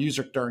lot of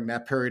music during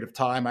that period of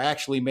time. I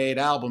actually made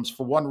albums.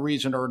 For one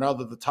reason or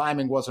another, the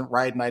timing wasn't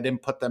right and I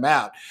didn't put them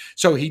out.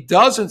 So he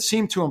doesn't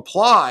seem to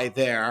imply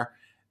there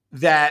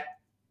that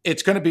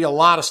it's going to be a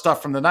lot of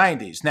stuff from the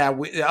 90s.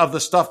 Now, of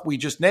the stuff we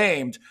just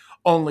named,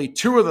 only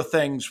 2 of the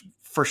things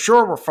for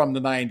sure were from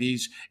the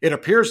 90s. It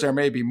appears there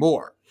may be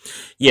more.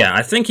 Yeah,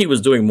 I think he was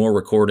doing more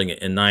recording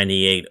in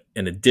 98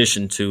 in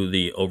addition to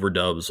the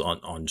overdubs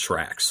on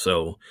tracks.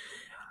 So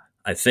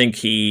I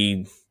think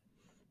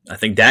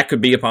that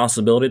could be a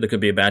possibility. There could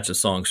be a batch of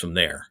songs from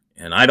there.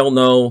 And I don't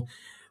know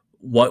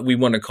what we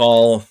want to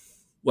call,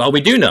 well,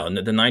 we do know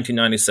that the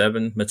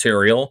 1997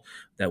 material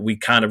that we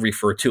kind of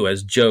refer to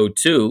as Joe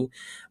 2,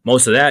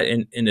 most of that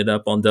ended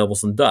up on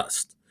Devils and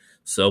Dust.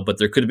 So, but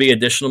there could be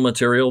additional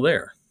material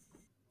there.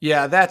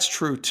 Yeah, that's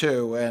true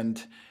too.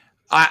 And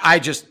I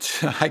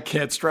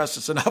can't stress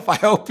this enough. I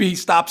hope he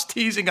stops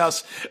teasing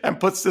us and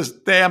puts this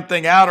damn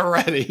thing out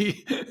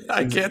already.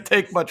 I can't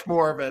take much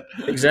more of it.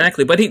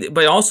 Exactly.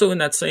 But also in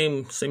that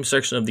same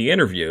section of the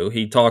interview,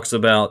 he talks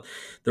about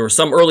there was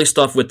some early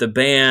stuff with the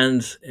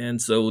band.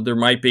 And so there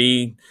might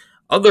be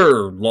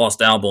other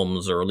lost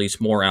albums or at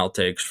least more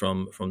outtakes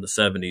from the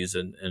 70s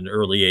and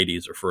early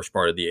 80s or first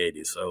part of the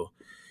 80s. So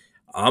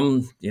I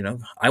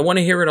want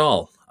to hear it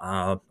all.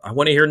 I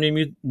want to hear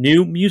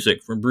new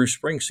music from Bruce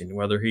Springsteen,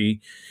 whether he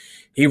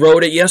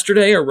wrote it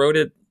yesterday or wrote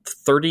it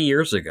 30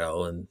 years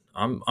ago, and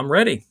I'm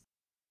ready.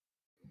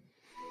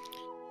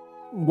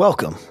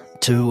 Welcome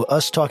to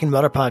us talking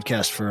about our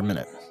podcast for a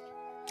minute.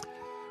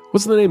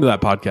 What's the name of that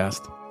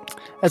podcast?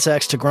 That's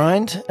Axe to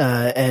Grind,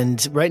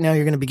 and right now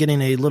you're going to be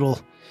getting a little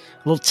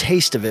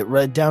taste of it,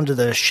 right down to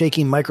the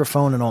shaky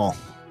microphone and all.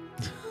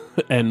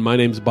 And my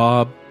name's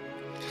Bob.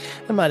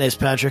 And my name's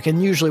Patrick,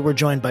 and usually we're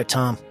joined by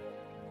Tom.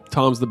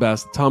 Tom's the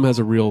best. Tom has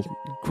a real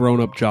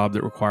grown-up job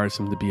that requires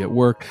him to be at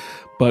work,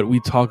 but we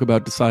talk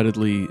about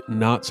decidedly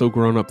not so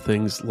grown-up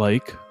things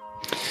like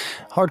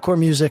hardcore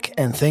music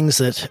and things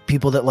that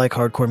people that like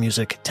hardcore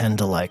music tend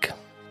to like.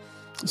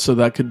 So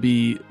that could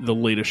be the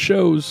latest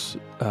shows,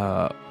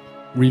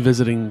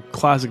 revisiting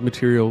classic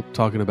material,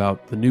 talking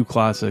about the new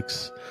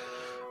classics,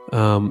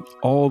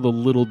 all the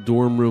little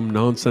dorm room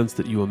nonsense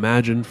that you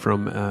imagine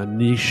from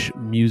niche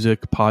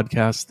music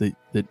podcasts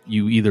that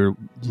you either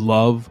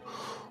love,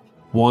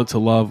 want to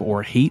love,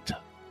 or hate.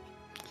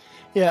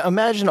 Yeah,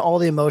 imagine all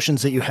the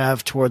emotions that you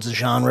have towards a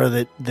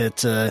genre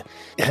that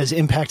has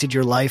impacted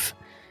your life,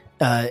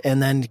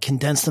 and then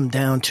condense them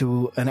down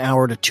to an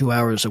hour to 2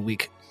 hours a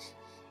week.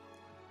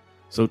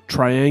 So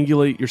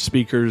triangulate your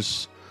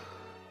speakers,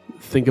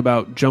 think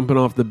about jumping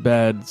off the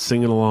bed,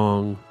 singing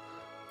along,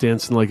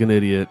 dancing like an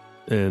idiot,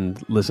 and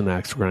listen to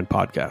Axe to Grind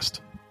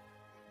podcast.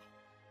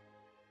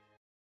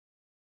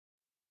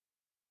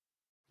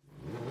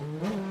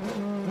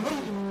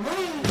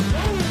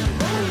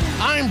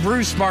 I'm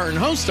Bruce Martin,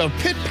 host of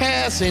Pit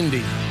Pass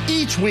Indy.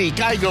 Each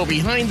week, I go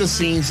behind the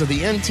scenes of the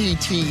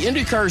NTT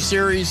IndyCar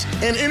Series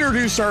and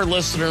introduce our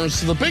listeners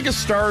to the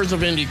biggest stars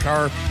of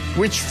IndyCar,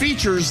 which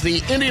features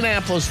the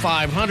Indianapolis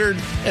 500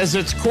 as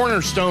its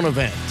cornerstone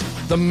event.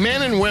 The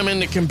men and women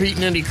that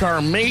compete in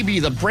IndyCar may be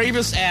the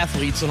bravest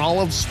athletes in all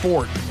of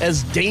sport,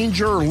 as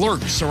danger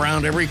lurks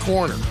around every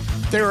corner.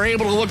 They are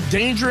able to look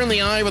danger in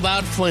the eye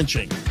without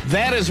flinching.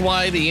 That is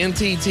why the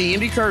NTT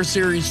IndyCar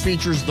Series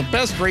features the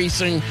best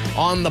racing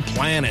on the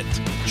planet.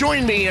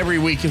 Join me every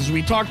week as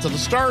we talk to the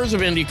stars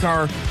of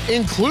IndyCar,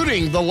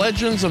 including the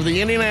legends of the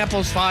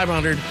Indianapolis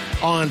 500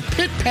 on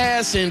Pit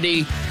Pass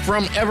Indy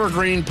from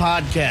Evergreen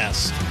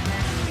Podcast.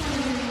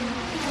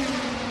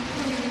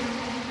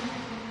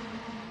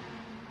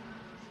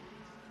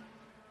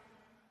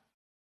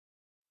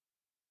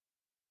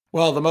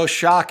 Well, the most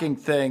shocking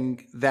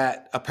thing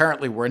that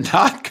apparently we're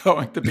not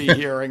going to be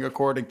hearing,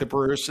 according to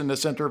Bruce in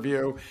this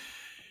interview,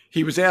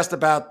 he was asked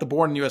about the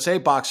Born in USA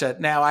box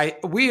set. Now,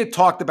 we had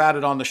talked about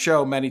it on the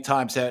show many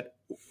times that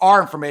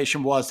our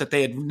information was that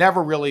they had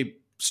never really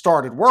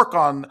started work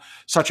on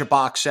such a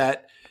box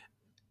set,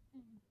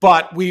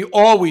 but we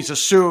always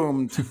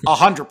assumed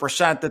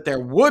 100% that there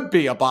would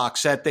be a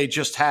box set. They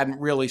just hadn't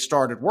really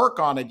started work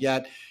on it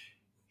yet.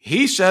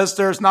 He says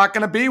there's not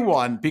going to be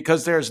one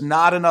because there's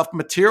not enough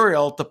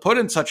material to put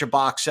in such a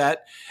box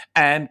set.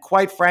 And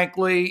quite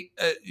frankly,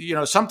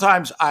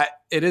 sometimes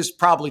it is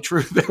probably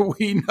true that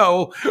we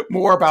know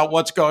more about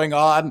what's going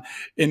on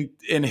in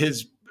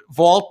his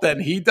vault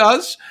than he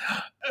does,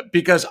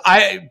 because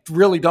I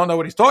really don't know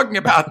what he's talking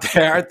about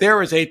there.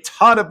 There is a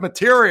ton of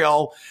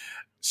material,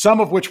 some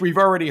of which we've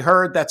already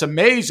heard that's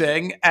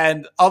amazing,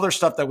 and other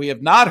stuff that we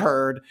have not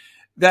heard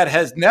that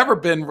has never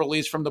been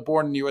released from the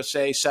Born in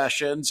USA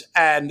sessions.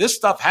 And this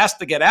stuff has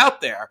to get out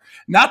there,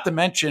 not to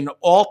mention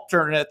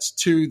alternates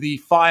to the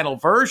final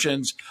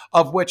versions,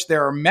 of which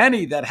there are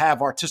many that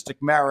have artistic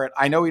merit.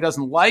 I know he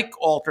doesn't like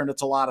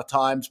alternates a lot of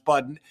times,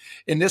 but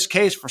in this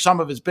case, for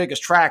some of his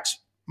biggest tracks,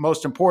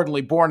 most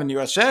importantly, Born in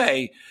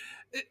USA,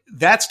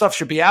 that stuff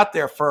should be out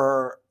there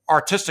for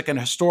artistic and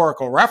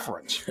historical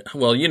reference.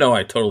 Well,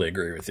 I totally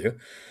agree with you.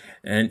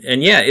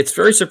 And yeah, it's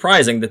very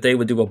surprising that they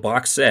would do a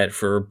box set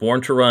for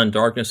Born to Run,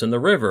 Darkness in the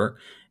River,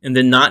 and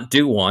then not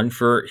do one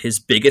for his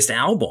biggest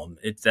album.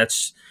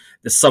 That's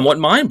somewhat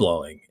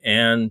mind-blowing.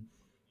 And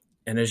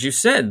as you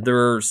said,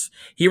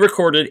 he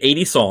recorded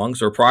 80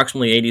 songs, or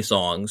approximately 80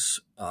 songs,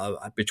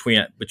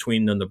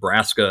 between the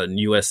Nebraska and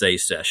USA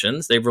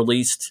sessions. They've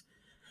released,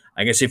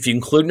 I guess if you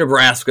include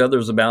Nebraska,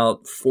 there's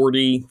about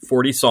 40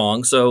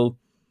 songs so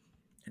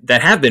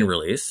that have been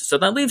released. So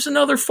that leaves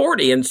another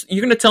 40. And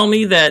you're going to tell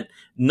me that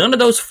none of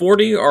those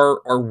 40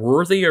 are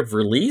worthy of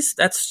release?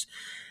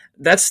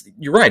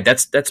 You're right.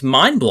 That's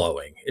mind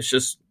blowing. It's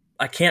just,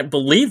 I can't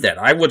believe that.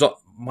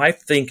 My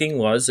thinking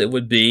was it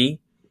would be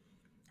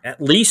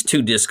at least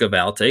 2 discs of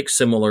outtakes,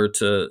 similar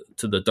to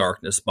the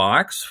Darkness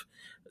box.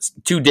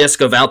 2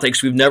 discs of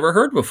outtakes we've never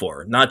heard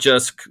before, not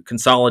just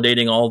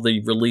consolidating all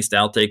the released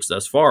outtakes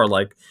thus far,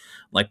 like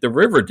the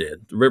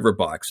River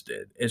box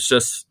did.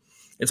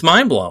 It's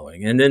mind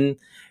blowing. And then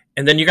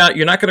you're not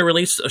going to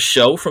release a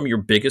show from your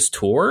biggest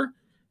tour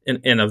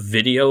in a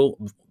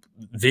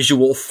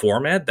visual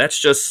format. That's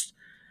just,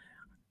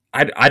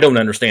 I don't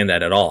understand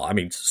that at all. I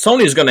mean,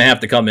 Sony's going to have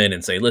to come in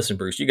and say, listen,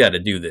 Bruce, you got to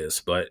do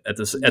this. But at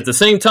the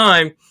same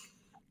time,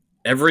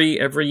 every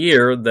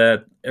year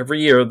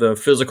the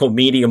physical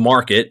media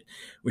market,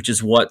 which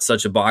is what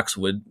such a box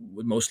would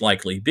most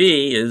likely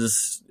be,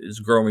 is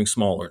growing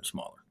smaller and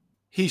smaller.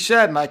 He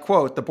said, and I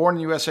quote, "The Born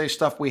in USA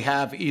stuff we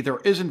have either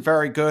isn't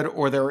very good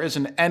or there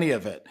isn't any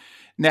of it."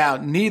 Now,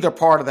 neither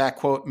part of that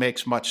quote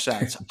makes much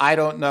sense. I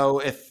don't know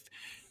if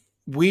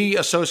we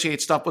associate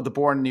stuff with the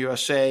Born in the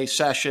USA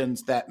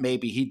sessions that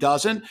maybe he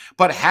doesn't,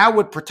 but how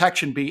would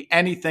Protection be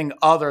anything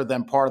other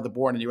than part of the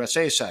Born in the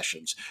USA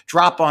sessions?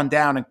 Drop On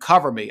Down and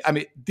Cover Me. I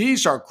mean,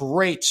 these are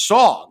great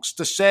songs.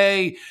 To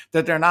say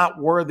that they're not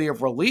worthy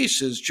of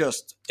release is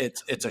just,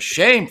 it's a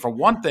shame, for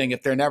one thing,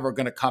 if they're never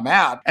going to come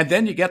out. And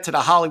then you get to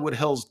the Hollywood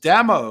Hills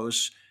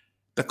demos,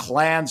 the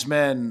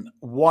Klansman,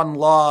 One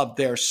Love.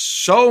 There's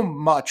so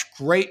much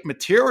great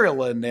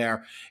material in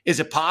there.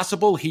 Is it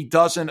possible he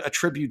doesn't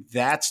attribute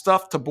that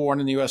stuff to Born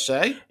in the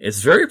USA?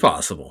 It's very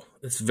possible.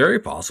 It's very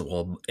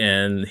possible.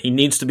 And he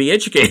needs to be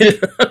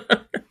educated.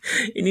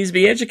 He needs to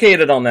be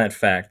educated on that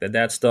fact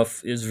that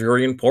stuff is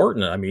very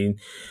important. I mean,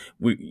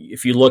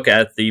 if you look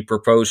at the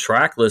proposed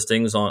track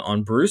listings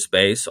on Bruce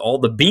Bass, all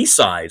the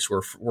B-sides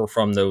were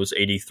from those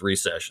 83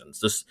 sessions.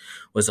 This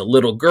was A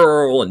Little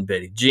Girl and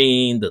Betty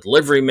Jean, The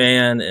Delivery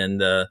Man,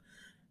 and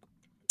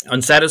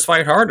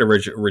Unsatisfied Heart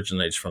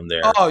originates from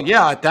there. Oh,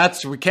 yeah,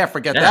 we can't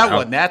forget that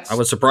one. I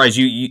was surprised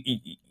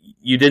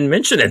you didn't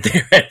mention it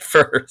there at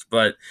first,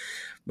 but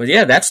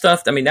yeah, that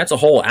stuff, I mean, that's a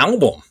whole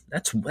album.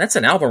 That's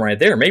an album right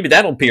there. Maybe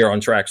that'll appear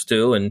on tracks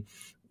too, and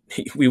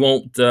we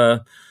won't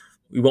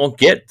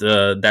get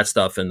that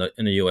stuff in the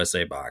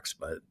USA box,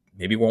 but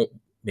maybe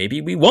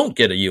we won't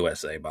get a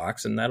USA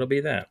box, and that'll be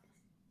that.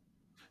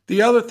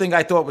 The other thing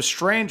I thought was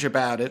strange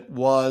about it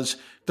was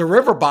the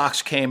River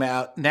box came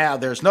out. Now,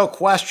 there's no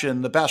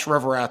question the best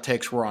River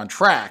outtakes were on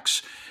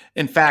tracks.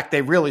 In fact,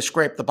 they really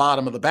scraped the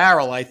bottom of the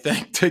barrel, I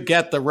think, to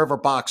get the River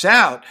box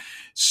out.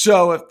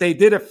 So if they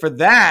did it for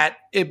that,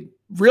 it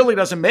really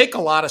doesn't make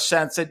a lot of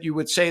sense that you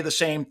would say the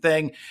same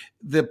thing.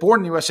 The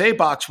Born in the USA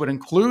box would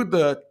include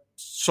the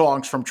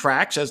songs from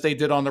tracks as they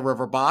did on the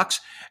River box.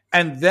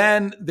 And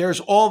then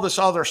there's all this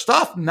other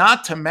stuff,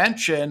 not to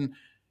mention,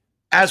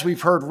 as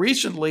we've heard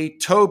recently,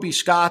 Toby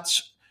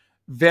Scott's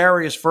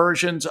various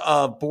versions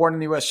of Born in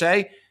the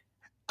USA.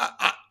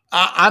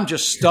 I'm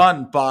just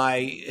stunned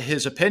by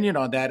his opinion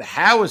on that.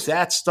 How is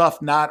that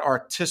stuff not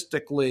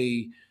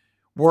artistically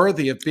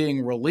worthy of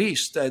being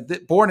released?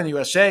 Born in the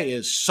USA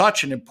is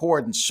such an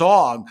important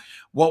song.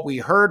 What we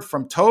heard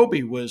from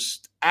Toby was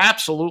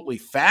absolutely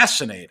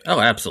fascinating. Oh,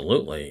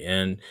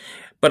 absolutely.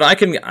 But I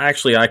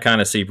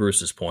kind of see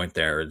Bruce's point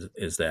there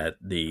is that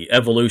the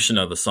evolution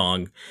of a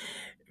song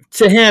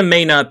to him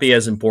may not be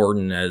as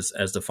important as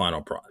the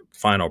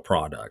final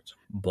product.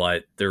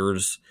 But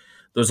there's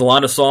a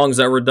lot of songs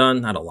that were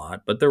done, not a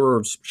lot, but there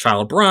were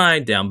Child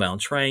Bride,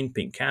 Downbound Train,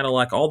 Pink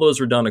Cadillac. All those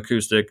were done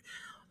acoustic.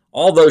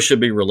 All those should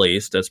be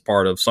released as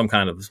part of some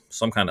kind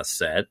of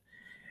set.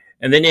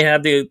 And then you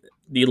have the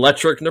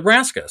Electric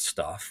Nebraska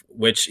stuff,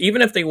 which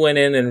even if they went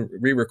in and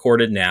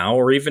re-recorded now,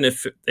 or even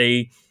if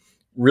they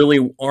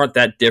really aren't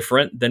that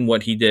different than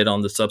what he did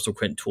on the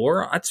subsequent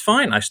tour, that's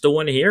fine. I still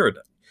want to hear it.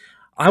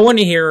 I want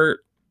to hear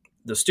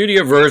the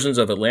studio versions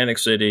of Atlantic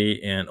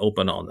City and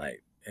Open All Night.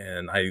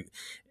 And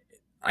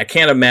I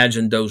can't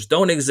imagine those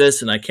don't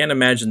exist, and I can't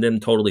imagine them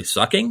totally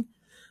sucking.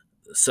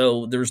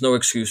 So there's no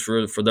excuse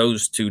for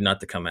those two not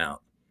to come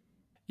out.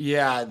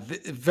 Yeah,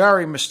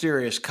 very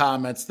mysterious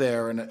comments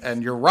there.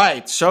 And you're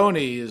right.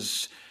 Sony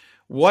is,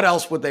 what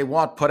else would they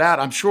want put out?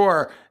 I'm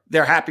sure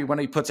they're happy when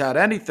he puts out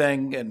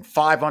anything, and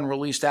 5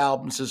 unreleased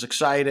albums is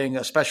exciting,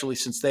 especially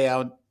since they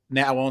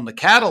now own the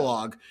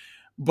catalog.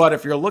 But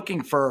if you're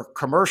looking for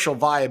commercial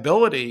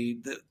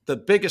viability, the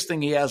biggest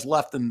thing he has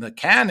left in the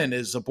canon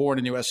is the Born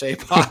in USA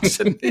box.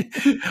 And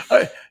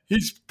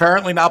he's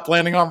apparently not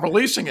planning on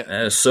releasing it.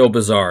 That is so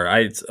bizarre.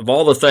 Of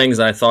all the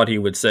things I thought he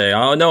would say,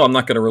 oh, no, I'm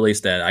not going to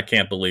release that. I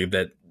can't believe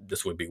that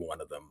this would be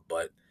one of them.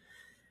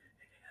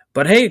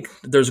 But hey,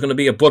 there's going to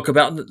be a book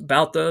about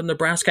the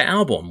Nebraska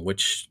album,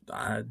 which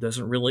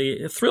doesn't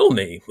really thrill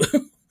me.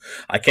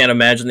 I can't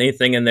imagine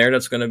anything in there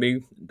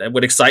that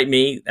would excite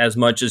me as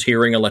much as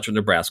hearing Electric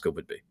Nebraska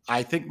would be.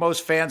 I think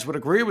most fans would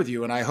agree with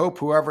you, and I hope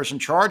whoever's in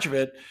charge of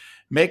it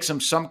makes him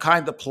some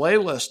kind of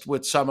playlist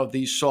with some of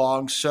these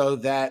songs so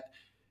that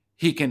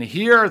he can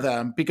hear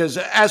them. Because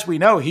as we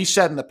know, he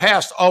said in the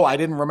past, oh, I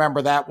didn't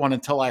remember that one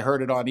until I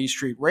heard it on E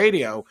Street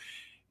Radio.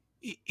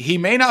 He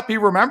may not be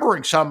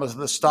remembering some of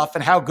the stuff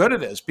and how good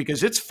it is,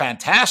 because it's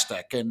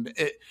fantastic. And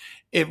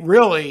it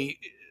really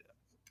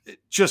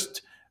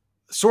just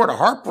sort of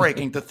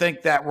heartbreaking to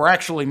think that we're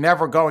actually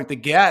never going to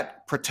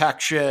get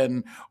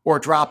Protection or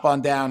Drop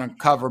On Down and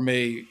Cover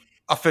Me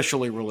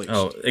officially released.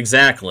 Oh,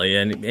 exactly.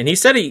 And he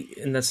said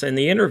in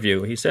the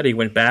interview, he said he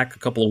went back a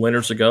couple of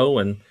winters ago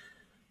and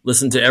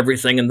listened to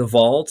everything in the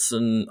vaults,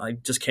 and I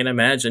just can't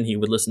imagine he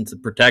would listen to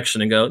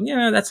Protection and go,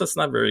 yeah, that's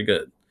not very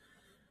good.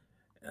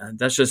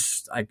 That's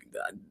just, I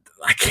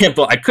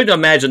couldn't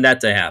imagine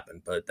that to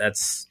happen, but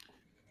that's,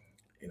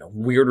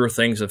 weirder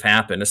things have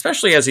happened,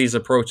 especially as he's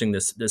approaching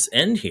this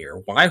end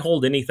here. Why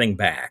hold anything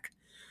back?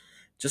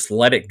 Just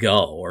let it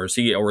go. Or is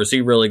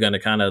he really going to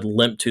kind of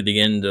limp to the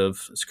end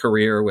of his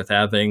career with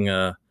having,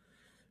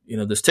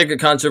 this ticket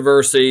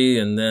controversy,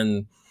 and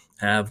then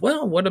have,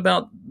 well, what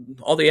about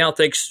all the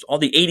outtakes, all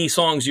the 80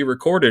 songs you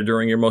recorded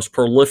during your most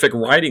prolific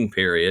writing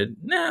period?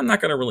 Nah, I'm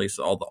not going to release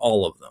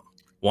all of them.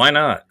 Why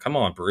not? Come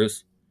on,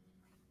 Bruce.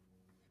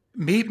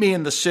 Meet Me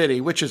in the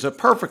City, which is a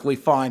perfectly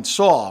fine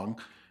song,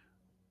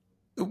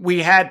 we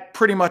had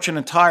pretty much an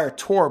entire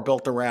tour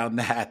built around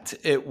that.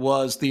 It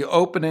was the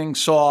opening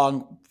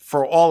song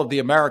for all of the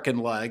American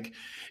leg.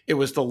 It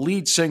was the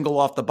lead single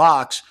off the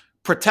box.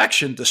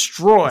 Protection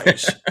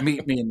destroys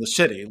Meet Me in the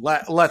City.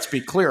 Let's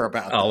be clear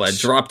about this.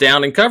 Drop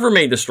Down and Cover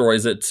Me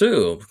destroys it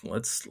too.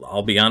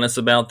 I'll be honest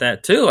about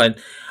that too.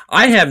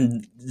 I have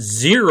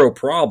zero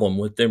problem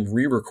with them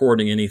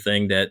re-recording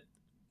anything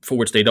for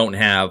which they don't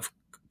have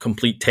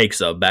complete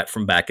takes of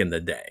from back in the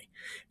day.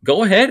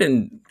 Go ahead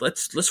and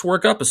let's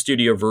work up a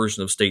studio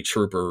version of State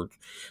Trooper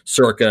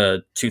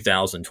circa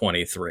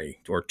 2023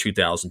 or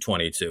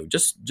 2022.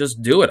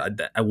 Just do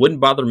it. I wouldn't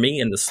bother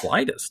me in the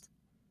slightest.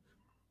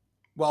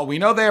 Well, we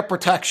know they have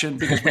protection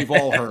because we've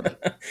all heard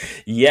it.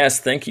 Yes,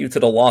 thank you to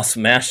the Lost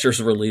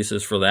Masters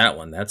releases for that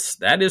one.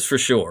 That is for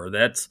sure.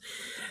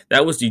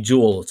 That was the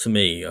jewel to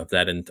me of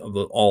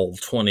the all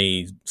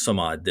 20 some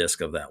odd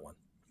disc of that one.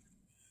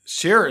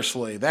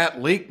 Seriously,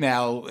 that leak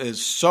now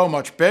is so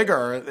much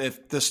bigger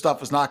if this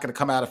stuff is not going to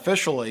come out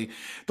officially.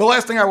 The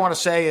last thing I want to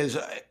say is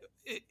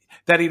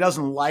that he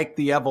doesn't like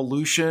the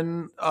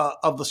evolution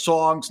of the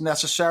songs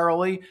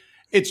necessarily.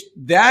 It's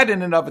that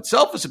in and of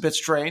itself is a bit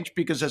strange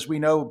because, as we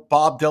know,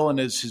 Bob Dylan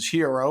is his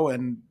hero,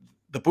 and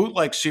the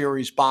bootleg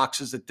series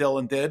boxes that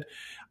Dylan did.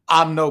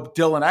 I'm no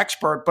Dylan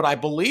expert, but I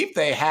believe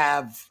they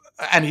have,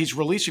 and he's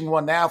releasing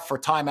one now for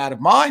Time Out of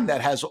Mind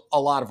that has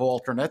a lot of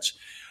alternates.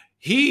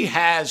 He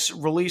has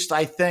released,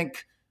 I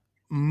think,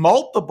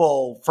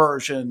 multiple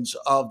versions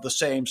of the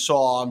same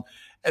song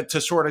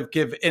to sort of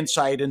give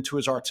insight into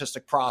his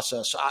artistic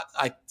process.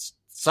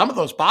 Some of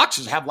those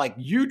boxes have like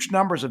huge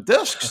numbers of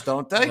discs,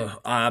 don't they?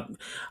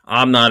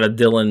 I'm not a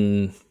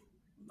Dylan.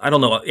 I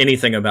don't know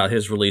anything about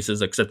his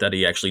releases except that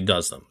he actually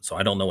does them. So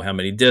I don't know how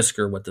many discs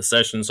or what the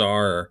sessions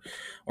are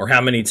or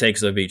how many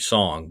takes of each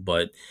song.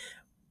 But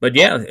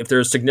yeah, if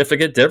there's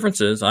significant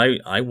differences,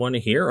 I want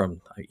to hear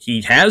them.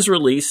 He has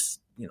released,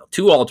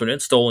 2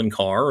 alternates, Stolen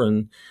Car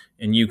and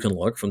You Can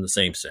Look from the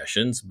same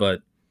sessions.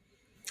 But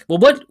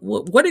what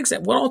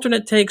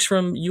alternate takes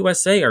from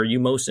USA are you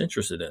most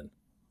interested in?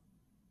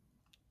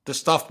 The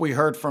stuff we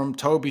heard from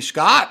Toby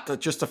Scott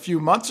just a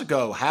few months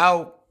ago.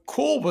 How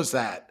cool was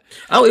that?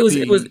 Oh, it was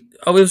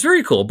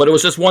very cool, but it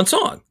was just one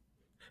song.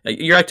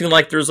 You're acting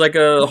like there's like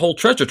a whole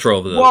treasure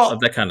trove of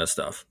that kind of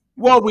stuff.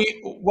 There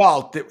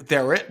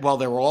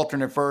were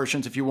alternate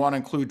versions. If you want to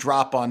include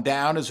Drop On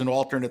Down as an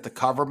alternate to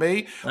Cover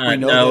Me, we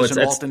know there's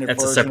an alternate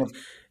version.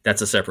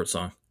 That's a separate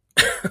song.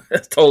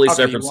 It's totally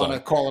separate song. You want to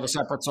call it a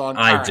separate song?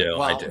 I do.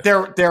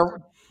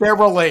 They're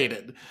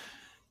related.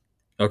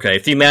 Okay,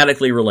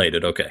 thematically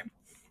related. Okay.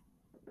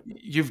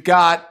 You've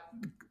got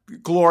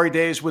Glory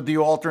Days with the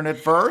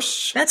alternate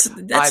verse. That's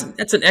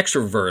an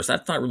extra verse.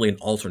 That's not really an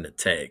alternate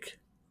take.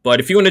 But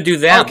if you want to do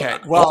that, okay,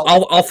 well,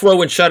 I'll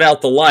throw in Shut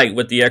Out the Light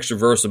with the extra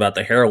verse about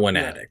the heroin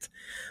addict.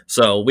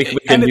 So we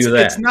can do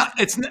that.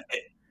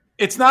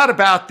 It's not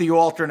about the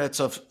alternates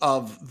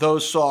of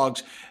those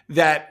songs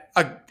that,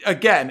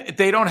 again,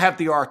 they don't have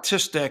the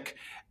artistic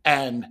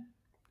and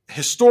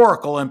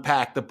historical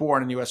impact of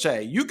Born in the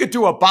USA. You could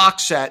do a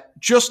box set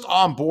just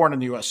on Born in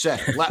the USA.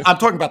 I'm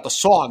talking about the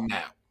song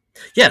now.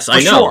 Yes, I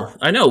know. Sure.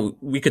 I know.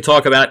 We could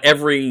talk about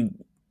every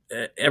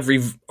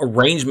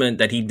arrangement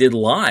that he did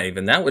live,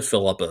 and that would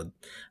fill up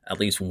at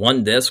least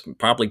one disc,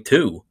 probably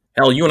 2.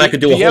 Hell, you and I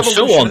could do a whole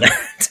show on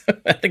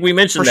that. I think we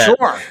mentioned that.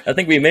 Sure. I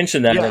think we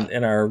mentioned that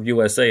in our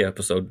USA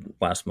episode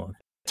last month.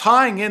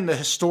 Tying in the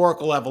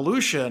historical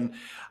evolution.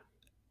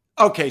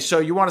 Okay, so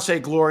you want to say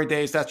Glory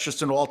Days, that's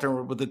just an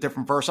alternate with a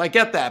different verse. I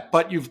get that,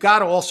 but you've got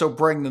to also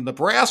bring the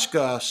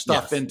Nebraska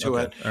stuff into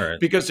it, right,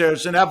 because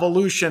there's an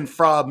evolution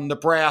from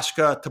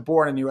Nebraska to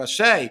Born in the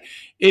USA.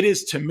 It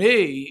is, to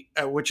me,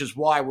 which is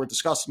why we're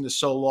discussing this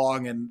so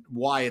long and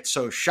why it's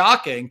so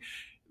shocking,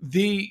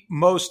 the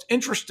most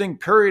interesting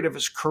period of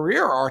his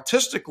career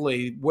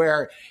artistically,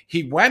 where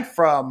he went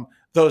from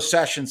those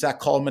sessions that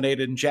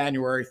culminated in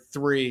January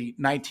 3,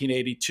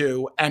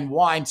 1982, and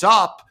winds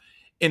up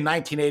in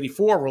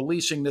 1984,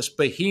 releasing this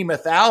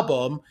behemoth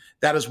album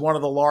that is one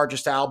of the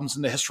largest albums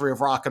in the history of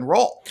rock and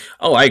roll.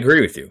 Oh, I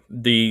agree with you.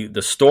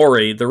 The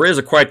story, there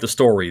is quite the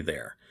story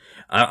there.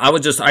 I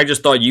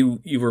just thought you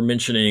were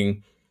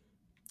mentioning,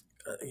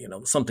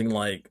 something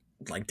like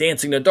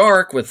Dancing in the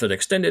Dark with an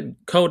extended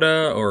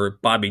coda, or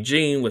Bobby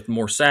Jean with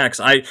more sax.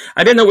 I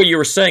didn't know what you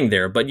were saying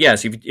there, but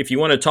yes, if you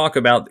want to talk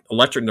about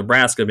Electric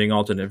Nebraska being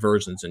alternate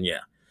versions, and yeah,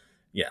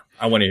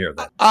 I want to hear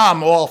that.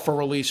 I'm all for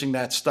releasing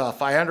that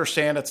stuff. I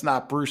understand it's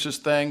not Bruce's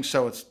thing,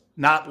 so it's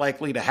not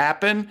likely to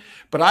happen,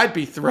 but I'd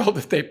be thrilled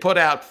if they put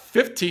out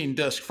 15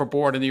 discs for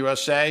Born in the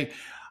USA.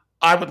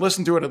 I would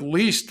listen to it at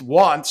least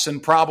once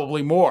and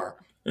probably more.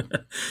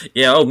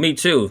 Yeah, me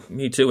too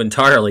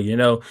entirely.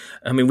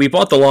 We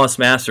bought the Lost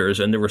Masters,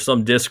 and there were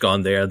some discs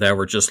on there that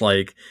were just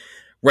like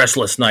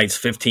Restless Nights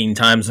 15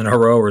 times in a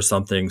row or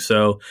something.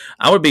 So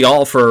I would be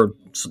all for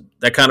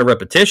that kind of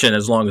repetition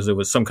as long as it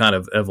was some kind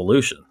of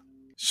evolution.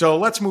 So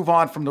let's move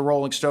on from the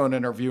Rolling Stone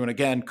interview. And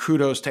again,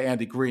 kudos to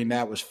Andy Green.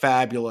 That was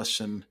fabulous.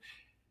 And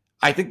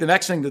I think the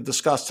next thing to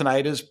discuss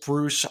tonight is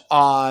Bruce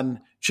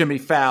on Jimmy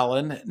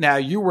Fallon. Now,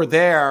 you were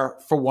there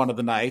for one of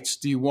the nights.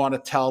 Do you want to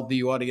tell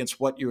the audience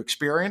what you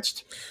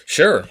experienced?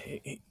 Sure.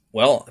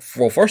 Well,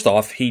 first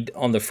off,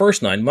 on the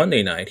first night,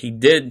 Monday night,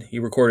 he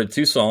recorded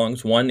 2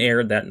 songs. One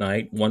aired that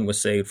night. One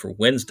was saved for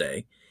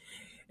Wednesday.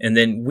 And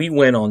then we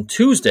went on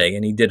Tuesday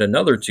and he did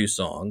another 2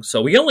 songs.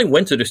 So we only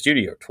went to the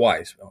studio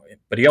twice,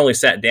 but he only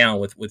sat down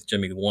with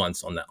Jimmy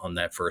once on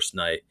that first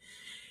night.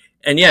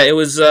 And yeah, it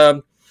was,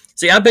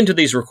 see, I've been to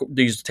these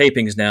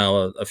tapings now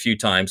a few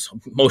times,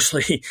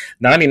 mostly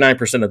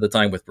 99% of the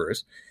time with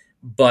Bruce.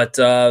 But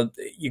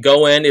you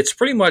go in, it's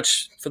pretty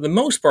much, for the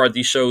most part,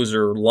 these shows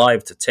are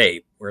live to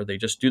tape, where they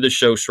just do the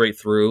show straight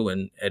through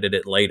and edit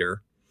it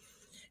later.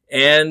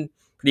 And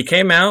he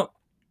came out,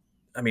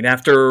 I mean,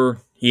 after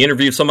he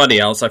interviewed somebody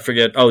else, I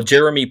forget,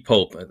 Jeremy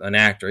Pope, an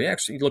actor. He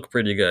actually looked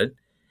pretty good.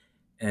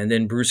 And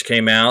then Bruce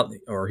came out,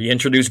 or he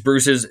introduced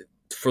Bruce's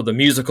for the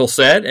musical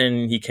set,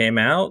 and he came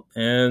out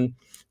and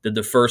did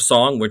the first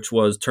song, which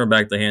was Turn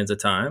Back the Hands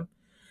of Time.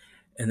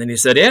 And then he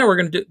said,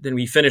 then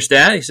we finished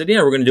that. He said,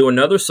 we're going to do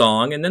another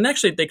song. And then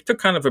actually they took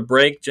kind of a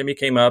break. Jimmy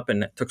came up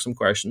and took some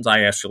questions. I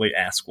actually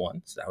asked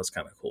one, so that was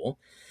kind of cool.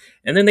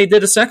 And then they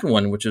did a second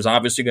one, which is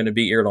obviously going to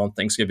be aired on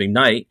Thanksgiving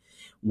night,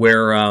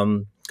 where,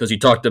 because he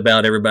talked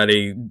about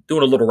everybody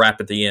doing a little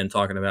rap at the end,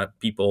 talking about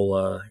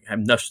people have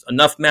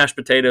enough mashed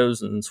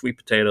potatoes and sweet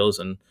potatoes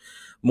and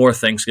more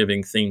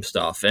Thanksgiving themed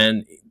stuff.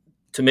 And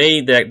to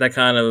me, that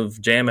kind of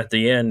jam at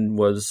the end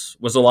was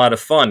a lot of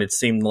fun. It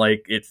seemed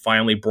like it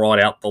finally brought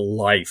out the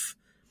life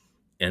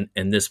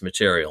in this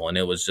material, and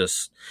it was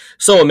just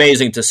so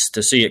amazing to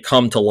see it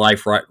come to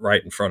life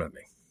right in front of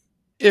me.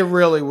 It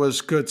really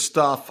was good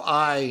stuff.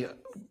 I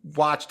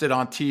watched it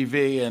on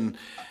TV, and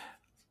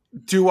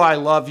Do I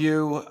Love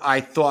You,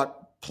 I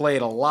thought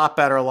played a lot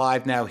better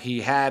live. Now,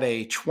 he had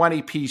a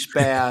 20-piece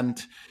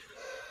band.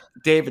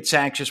 David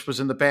Sanchez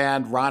was in the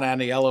band. Ron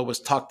Aniello was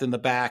tucked in the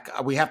back.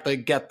 We have to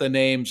get the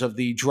names of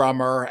the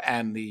drummer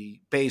and the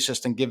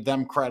bassist and give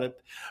them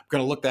credit. I'm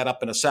going to look that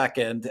up in a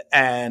second.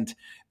 And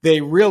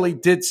they really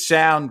did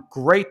sound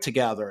great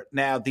together.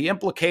 Now, the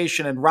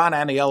implication, and Ron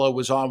Aniello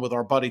was on with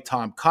our buddy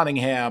Tom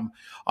Cunningham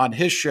on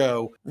his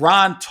show.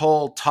 Ron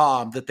told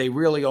Tom that they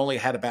really only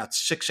had about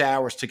 6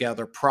 hours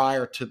together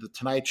prior to the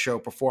Tonight Show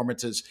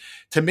performances.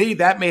 To me,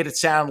 that made it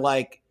sound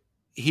like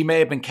he may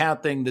have been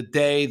counting the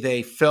day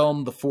they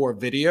filmed the 4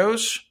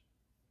 videos.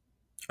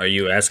 Are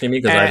you asking me?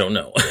 Because I don't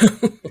know.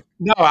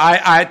 No,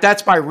 I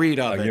that's my read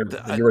of it.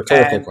 Your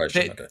rhetorical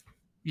question. Okay.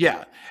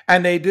 Yeah.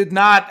 And they did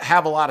not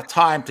have a lot of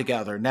time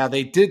together. Now,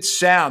 they did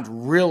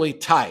sound really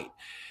tight.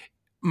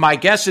 My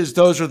guess is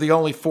those are the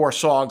only 4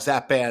 songs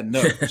that band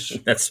knows.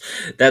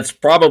 That's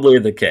probably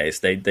the case.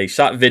 They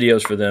shot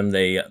videos for them.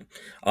 They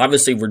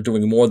obviously were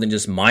doing more than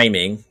just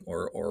miming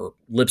or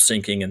lip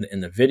syncing in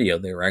the video.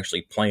 They were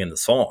actually playing the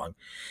song,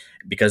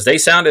 because they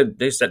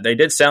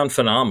did sound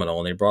phenomenal,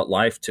 and they brought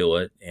life to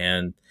it.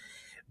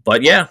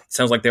 But yeah, it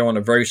sounds like they were on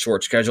a very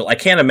short schedule. I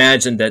can't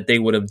imagine that they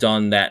would have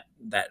done that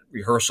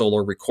rehearsal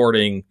or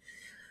recording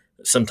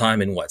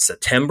sometime in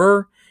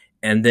September,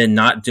 and then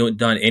not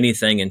done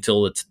anything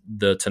until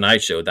the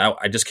Tonight Show.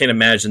 I just can't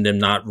imagine them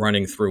not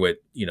running through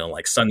it,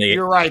 like Sunday.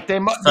 You're right.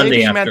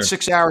 Maybe he meant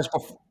 6 hours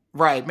before.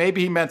 Right.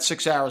 Maybe he meant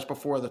 6 hours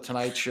before the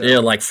Tonight Show. Yeah,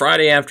 like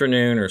Friday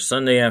afternoon or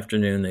Sunday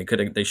afternoon.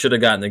 They should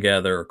have gotten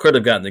together, or could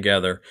have gotten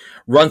together,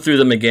 run through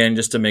them again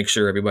just to make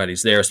sure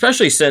everybody's there,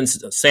 especially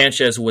since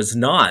Sanchez was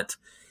not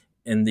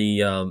in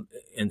the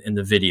in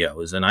the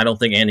videos. And I don't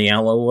think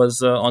Aniello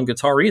was on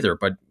guitar either,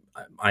 but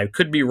I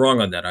could be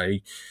wrong on that.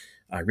 I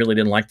really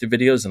didn't like the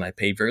videos, and I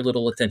paid very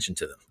little attention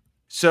to them.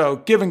 So,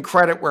 giving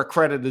credit where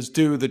credit is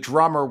due, the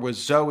drummer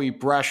was Zoe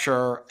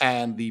Brescher,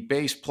 and the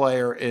bass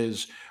player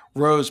is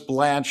Rose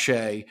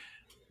Blanchet.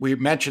 We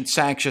mentioned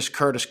Sanchez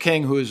Curtis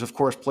King, who has, of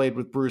course, played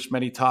with Bruce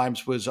many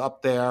times, was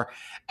up there,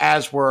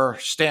 as were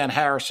Stan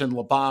Harrison,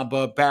 La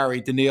Bamba,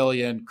 Barry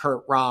Danielian,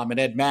 Kurt Rahm, and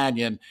Ed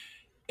Mannion.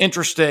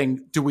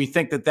 Interesting. Do we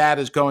think that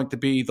is going to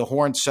be the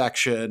horn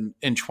section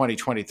in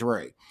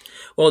 2023?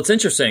 Well, it's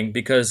interesting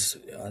because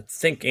I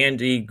think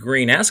Andy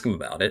Green asked him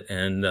about it,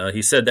 and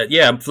he said that,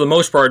 for the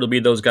most part, it'll be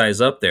those guys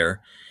up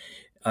there.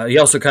 I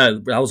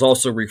was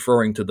also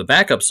referring to the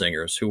backup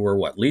singers, who were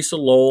Lisa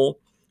Lowell,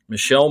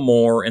 Michelle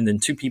Moore, and then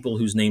 2 people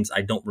whose names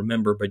I don't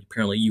remember, but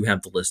apparently you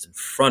have the list in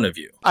front of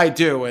you. I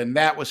do, and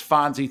that was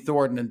Fonzie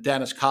Thornton and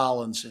Dennis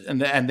Collins,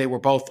 and they were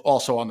both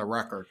also on the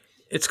record.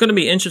 It's going to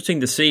be interesting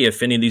to see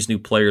if any of these new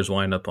players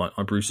wind up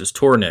on Bruce's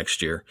tour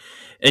next year.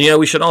 And,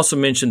 we should also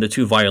mention the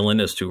 2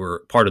 violinists who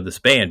were part of this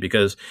band,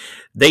 because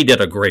they did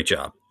a great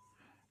job.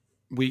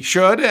 We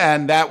should,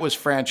 and that was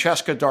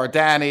Francesca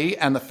Dardani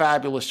and the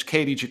fabulous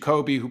Katie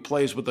Jacoby, who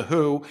plays with The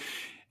Who.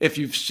 If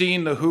you've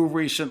seen The Who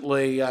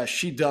recently,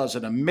 she does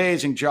an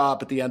amazing job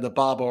at the end of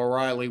Bob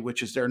O'Reilly,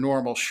 which is their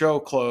normal show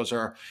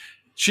closer.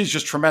 She's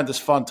just tremendous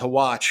fun to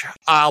watch.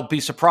 I'll be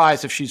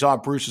surprised if she's on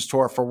Bruce's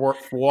tour. For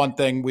one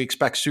thing, we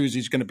expect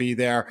Susie's going to be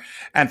there.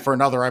 And for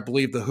another, I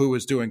believe The Who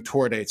is doing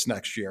tour dates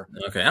next year.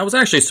 Okay. I was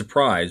actually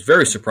surprised,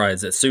 very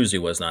surprised that Susie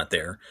was not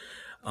there.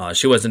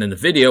 She wasn't in the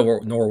video,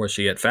 nor was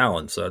she at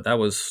Fallon, so that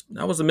was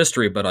a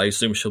mystery. But I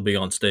assume she'll be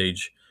on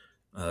stage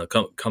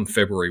come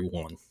February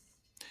 1.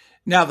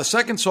 Now, the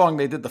second song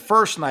they did the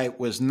first night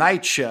was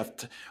Night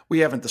Shift. We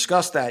haven't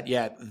discussed that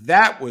yet.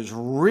 That was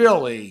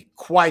really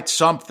quite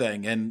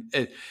something, and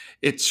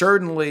it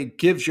certainly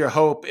gives you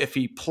hope if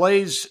he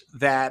plays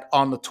that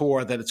on the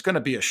tour that it's going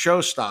to be a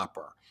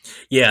showstopper.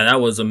 Yeah,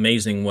 that was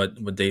amazing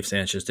what Dave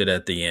Sanchez did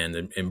at the end,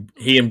 and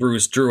he and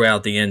Bruce drew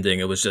out the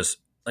ending. It was just,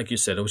 like you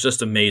said, it was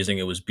just amazing.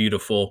 It was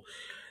beautiful.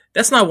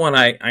 That's not one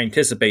I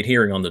anticipate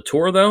hearing on the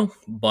tour, though,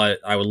 but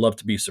I would love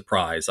to be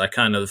surprised.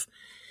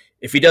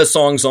 If he does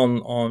songs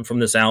on from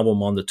this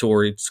album on the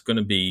tour, it's going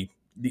to be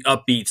the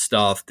upbeat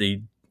stuff,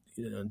 the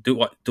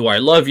Do I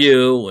Love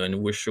You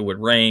and Wish It Would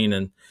Rain,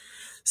 and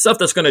stuff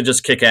that's going to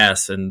just kick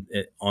ass and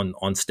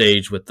on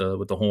stage with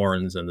the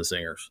horns and the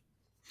singers.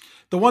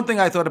 The one thing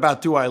I thought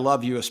about Do I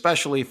Love You,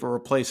 especially if it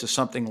replaces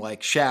something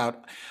like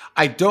Shout,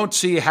 I don't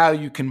see how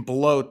you can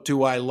bloat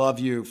Do I Love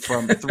You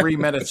from 3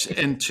 minutes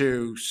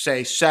into,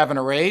 say, 7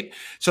 or 8.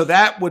 So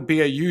that would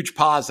be a huge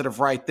positive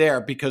right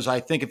there, because I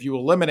think if you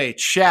eliminate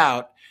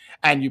Shout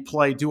and you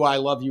play Do I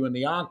Love You in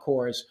the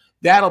encores,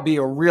 that'll be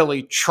a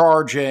really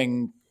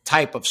charging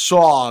type of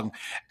song,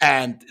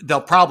 and they'll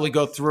probably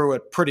go through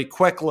it pretty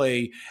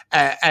quickly,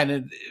 and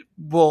it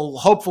will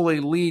hopefully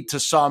lead to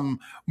some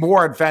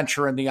more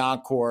adventure in the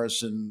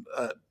encores. And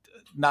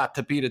not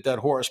to beat a dead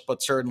horse,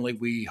 but certainly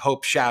we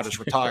hope Shout is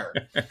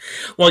retired.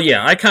 Well,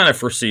 yeah, I kind of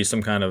foresee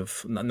some kind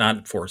of,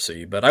 not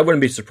foresee, but I wouldn't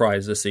be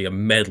surprised to see a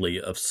medley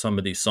of some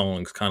of these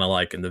songs, kind of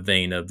like in the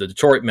vein of the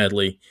Detroit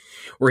medley,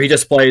 where he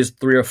just plays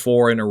 3 or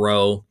 4 in a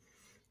row,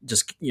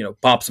 just,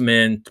 pops them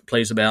in,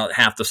 plays about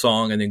half the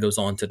song, and then goes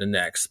on to the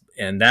next.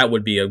 And that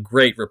would be a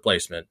great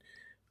replacement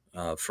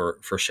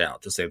for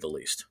Shout, to say the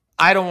least.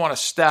 I don't want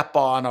to step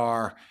on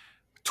our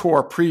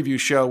tour preview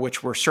show,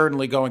 which we're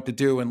certainly going to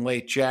do in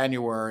late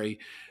January,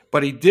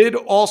 but he did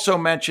also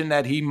mention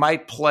that he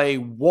might play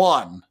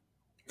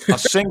a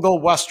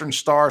single Western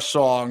Star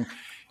song.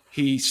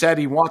 He said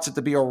he wants it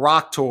to be a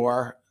rock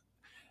tour,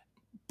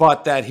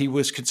 but that he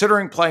was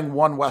considering playing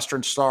one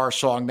Western Star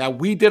song. Now,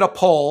 we did a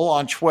poll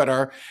on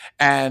Twitter,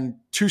 and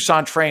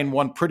Tucson Train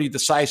won pretty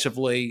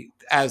decisively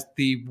as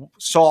the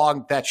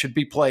song that should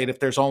be played if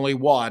there's only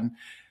one.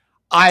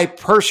 I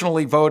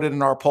personally voted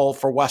in our poll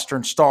for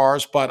Western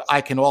Stars, but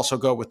I can also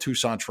go with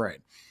Tucson Train.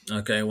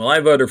 Okay, well,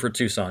 I voted for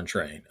Tucson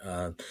Train,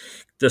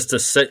 just to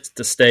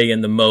stay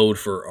in the mode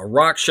for a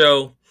rock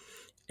show,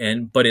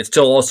 but it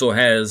still also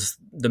has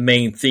the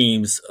main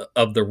themes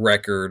of the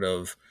record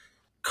of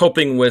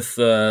coping with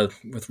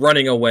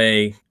running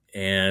away,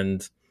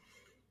 and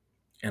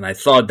I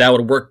thought that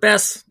would work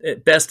best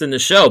in the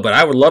show. But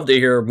I would love to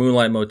hear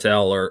Moonlight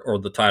Motel or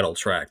the title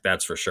track.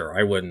 That's for sure.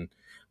 I wouldn't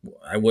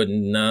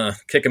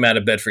kick him out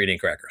of bed for eating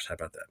crackers. How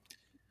about that?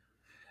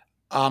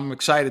 I'm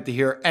excited to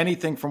hear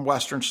anything from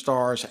Western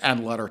Stars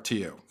and Letter to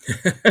You.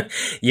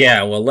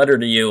 Yeah, well, Letter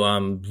to You,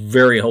 I'm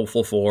very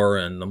hopeful for,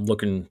 and I'm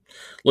looking.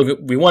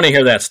 We want to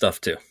hear that stuff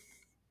too.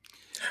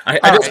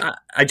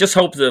 I just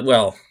hope that.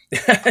 Well,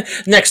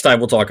 next time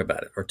we'll talk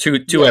about it, or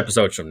two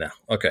episodes from now.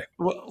 Okay.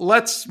 Well,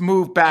 let's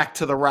move back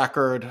to the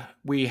record.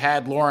 We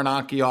had Lauren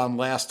Anke on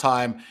last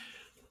time.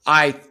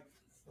 I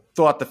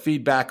thought the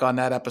feedback on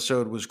that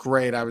episode was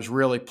great. I was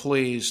really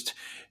pleased.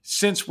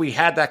 Since we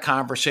had that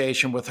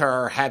conversation with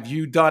her, have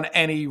you done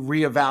any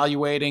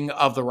reevaluating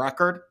of the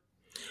record?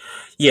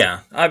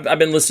 Yeah, I've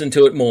been listening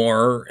to it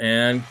more,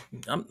 and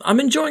I'm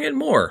enjoying it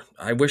more.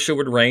 I Wish It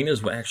Would Rain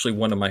is actually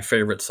one of my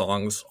favorite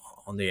songs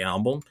on the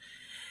album,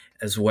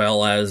 as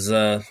well as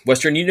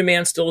Western Union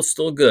Man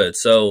still good.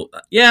 So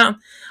yeah,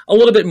 a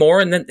little bit more.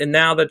 And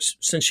now that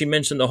since she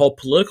mentioned the whole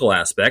political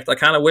aspect, I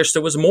kind of wish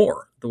there was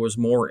more. There was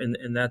more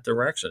in that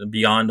direction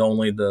beyond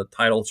only the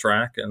title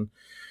track and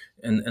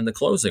the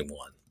closing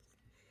one.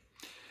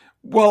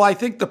 Well, I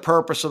think the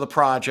purpose of the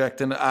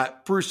project, and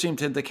Bruce seemed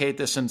to indicate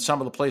this in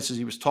some of the places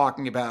he was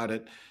talking about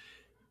it,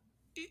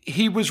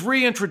 he was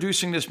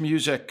reintroducing this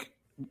music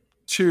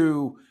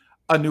to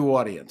a new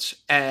audience.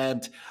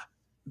 And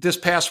this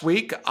past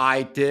week,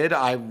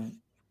 I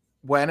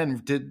went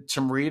and did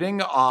some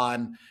reading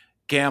on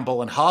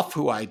Gamble and Huff,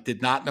 who I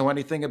did not know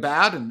anything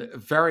about, and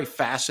very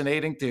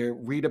fascinating to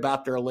read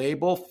about their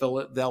label,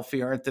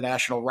 Philadelphia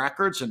International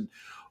Records, and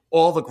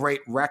all the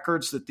great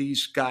records that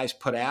these guys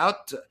put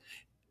out,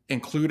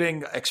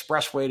 including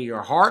Expressway to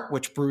Your Heart,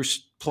 which Bruce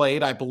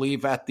played, I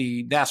believe, at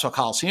the Nassau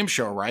Coliseum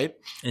show, right?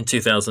 In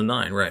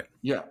 2009, right.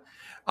 Yeah.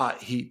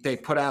 They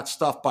put out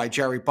stuff by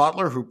Jerry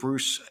Butler, who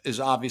Bruce is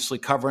obviously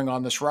covering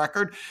on this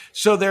record.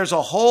 So there's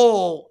a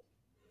whole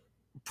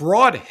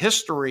broad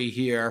history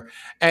here.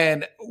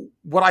 And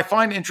what I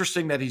find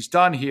interesting that he's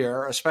done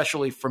here,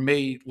 especially for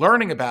me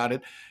learning about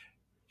it,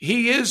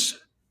 he is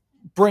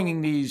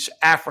bringing these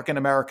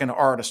African-American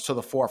artists to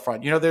the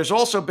forefront. There's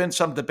also been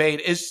some debate.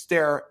 Is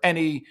there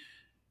any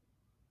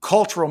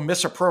cultural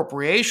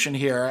misappropriation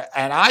here?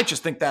 And I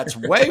just think that's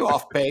way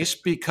off base,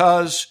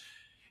 because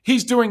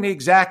he's doing the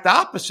exact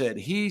opposite.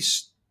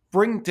 He's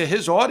bringing to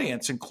his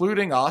audience,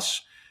 including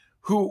us,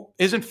 who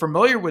isn't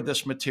familiar with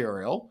this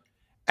material,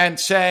 and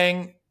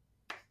saying,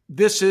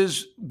 this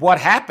is what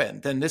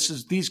happened. And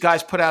these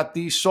guys put out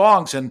these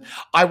songs and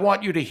I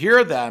want you to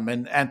hear them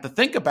and to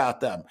think about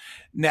them.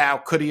 Now,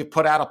 could he have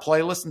put out a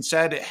playlist and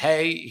said,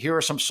 hey, here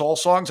are some soul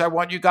songs I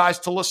want you guys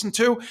to listen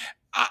to?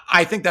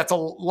 I think that's a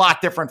lot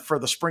different for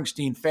the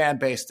Springsteen fan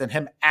base than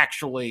him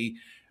actually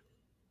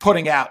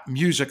putting out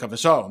music of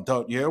his own,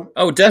 don't you?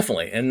 Oh,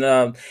 definitely.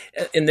 And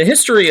in the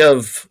history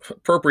of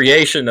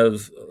appropriation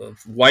of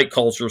white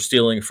culture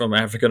stealing from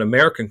African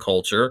American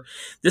culture,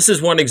 this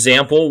is one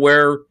example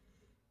where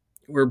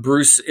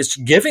Bruce is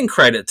giving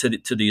credit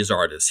to these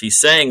artists. He's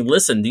saying,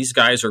 listen, these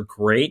guys are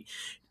great.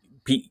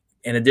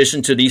 In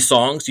addition to these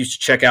songs, you should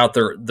check out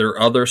their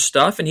other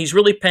stuff. And he's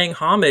really paying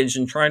homage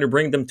and trying to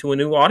bring them to a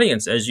new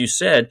audience, as you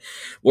said.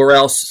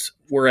 Whereas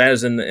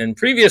in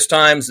previous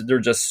times,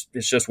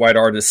 it's just white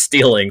artists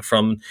stealing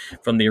from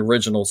the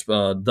originals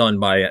done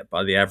by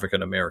the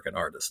African American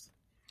artist.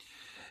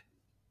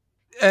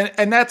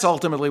 And that's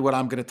ultimately what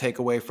I'm going to take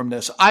away from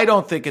this. I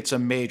don't think it's a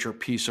major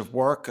piece of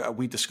work.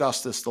 We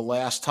discussed this the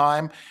last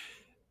time,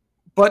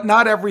 but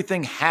not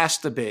everything has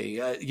to be.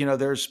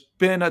 There's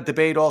been a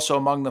debate also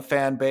among the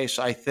fan base,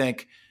 I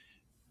think.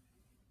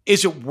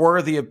 Is it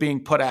worthy of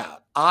being put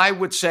out? I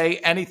would say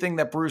anything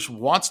that Bruce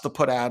wants to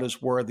put out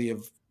is worthy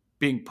of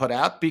being put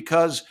out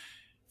because,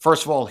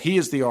 first of all, he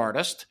is the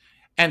artist.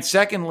 And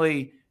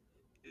secondly,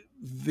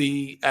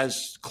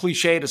 as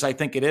cliched as I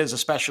think it is,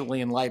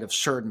 especially in light of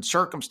certain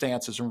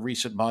circumstances in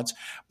recent months,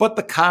 but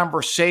the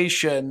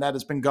conversation that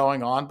has been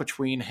going on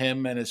between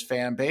him and his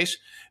fan base,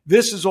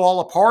 this is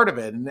all a part of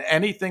it. And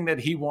anything that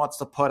he wants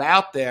to put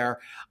out there,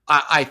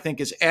 I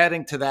think is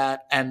adding to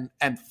that and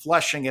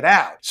fleshing it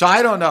out. So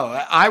I don't know.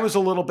 I was a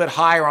little bit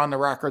higher on the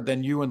record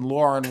than you and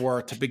Lauren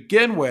were to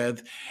begin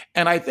with.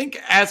 And I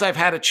think as I've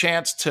had a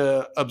chance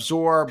to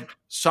absorb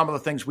some of the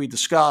things we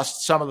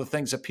discussed, some of the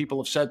things that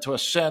people have said to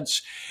us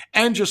since,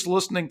 and just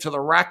listening to the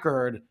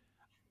record,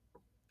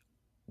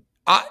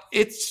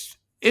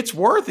 it's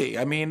worthy.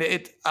 I mean,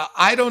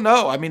 I don't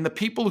know. I mean, the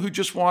people who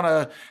just want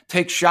to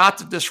take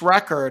shots at this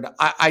record,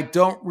 I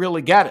don't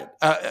really get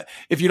it.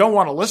 If you don't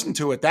want to listen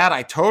to it, that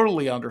I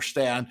totally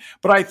understand.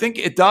 But I think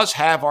it does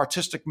have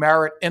artistic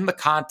merit in the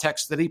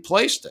context that he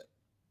placed it.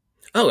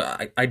 Oh,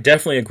 I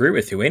definitely agree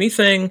with you.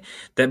 Anything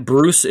that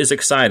Bruce is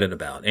excited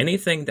about,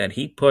 anything that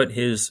he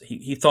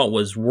thought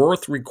was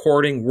worth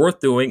recording, worth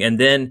doing, and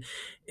then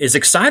is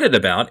excited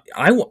about,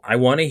 I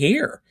want to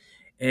hear.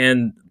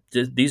 And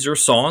these are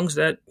songs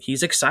that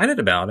he's excited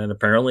about, and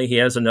apparently he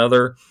has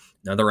another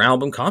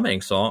album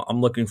coming. So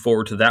I'm looking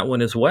forward to that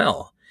one as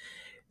well.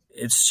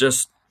 It's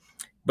just,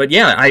 but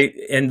yeah,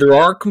 and there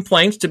are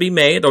complaints to be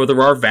made, or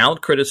there are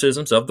valid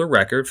criticisms of the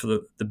record. For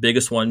the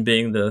biggest one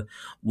being the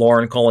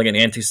Lauren calling it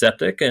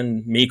antiseptic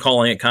and me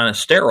calling it kind of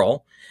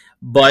sterile.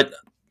 But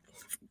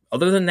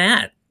other than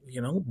that,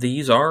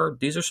 these are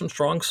some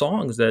strong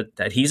songs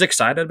that he's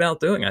excited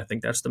about doing. I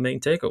think that's the main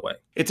takeaway.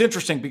 It's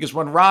interesting because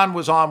when Ron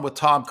was on with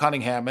Tom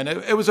Cunningham, and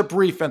it was a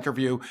brief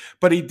interview,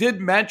 but he did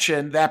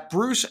mention that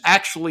Bruce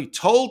actually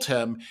told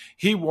him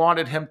he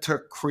wanted him to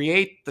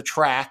create the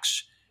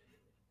tracks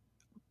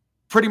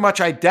pretty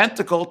much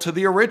identical to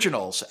the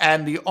originals.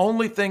 And the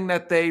only thing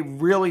that they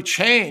really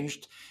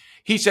changed,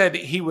 he said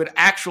he would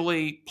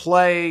actually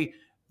play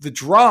the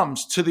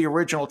drums to the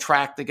original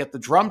track to get the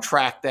drum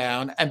track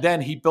down, and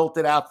then he built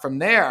it out from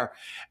there.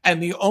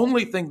 And the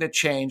only thing that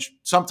changed,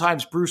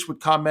 sometimes Bruce would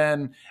come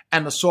in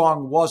and the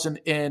song wasn't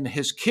in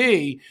his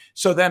key,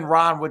 so then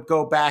Ron would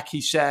go back,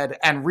 he said,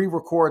 and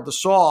re-record the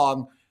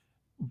song,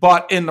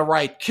 but in the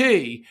right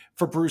key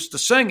for Bruce to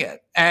sing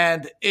it.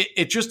 And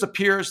it just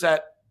appears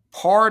that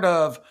part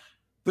of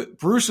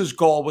Bruce's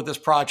goal with this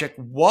project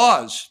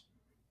was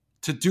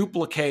to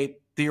duplicate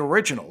the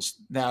originals.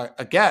 Now,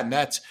 again,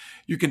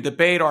 you can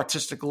debate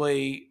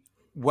artistically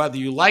whether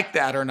you like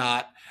that or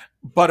not,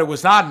 but it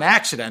was not an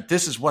accident.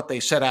 This is what they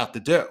set out to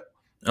do.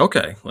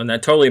 Okay, and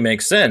that totally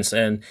makes sense.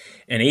 And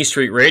E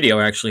Street Radio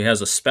actually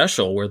has a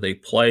special where they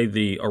play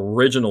the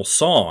original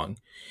song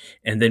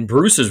and then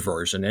Bruce's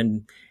version,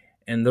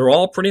 and they're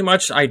all pretty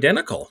much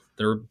identical.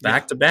 They're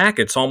back to back.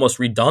 It's almost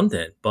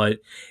redundant, but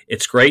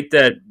it's great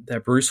that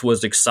Bruce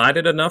was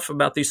excited enough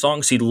about these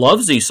songs. He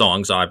loves these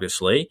songs,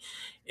 obviously,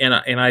 and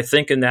I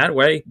think in that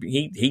way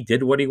he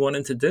did what he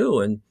wanted to do.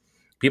 And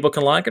people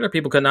can like it or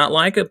people cannot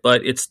like it,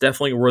 but it's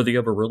definitely worthy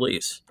of a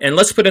release. And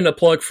let's put in a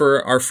plug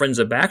for our friends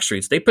at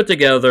Backstreets. They put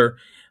together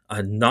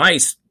a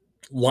nice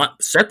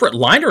separate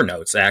liner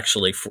notes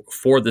actually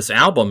for this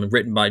album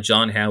written by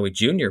John Howie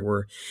Jr.,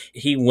 where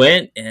he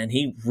went and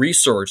he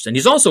researched, and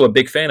he's also a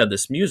big fan of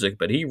this music,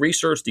 but he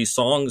researched these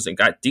songs and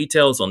got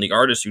details on the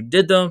artists who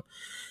did them.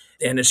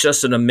 And it's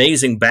just an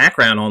amazing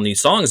background on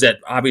these songs that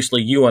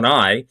obviously you and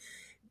I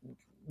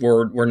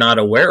were not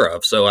aware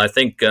of. So I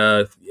think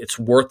it's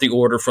worth the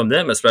order from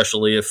them,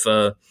 especially if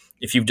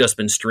you've just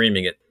been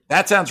streaming it.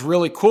 That sounds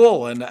really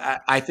cool, and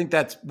I think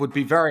that would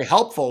be very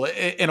helpful.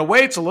 In a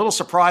way, it's a little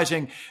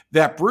surprising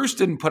that Bruce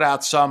didn't put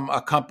out some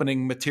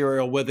accompanying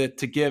material with it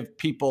to give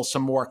people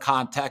some more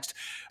context,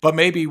 but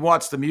maybe he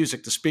wants the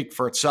music to speak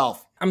for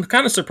itself. I'm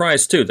kind of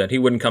surprised, too, that he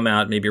wouldn't come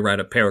out and maybe write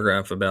a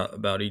paragraph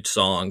about each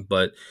song,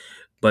 but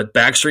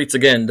Backstreet's,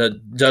 again,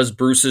 does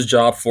Bruce's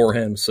job for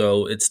him,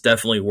 so it's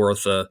definitely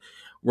worth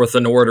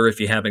an order if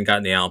you haven't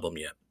gotten the album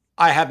yet.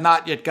 I have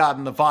not yet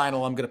gotten the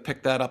vinyl. I'm going to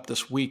pick that up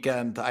this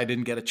weekend. I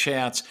didn't get a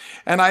chance.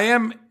 And I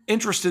am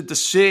interested to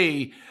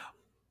see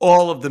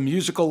all of the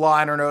musical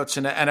liner notes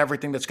and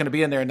everything that's going to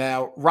be in there.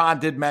 Now, Ron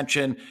did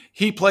mention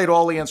he played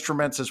all the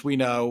instruments, as we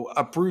know.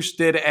 Bruce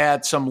did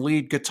add some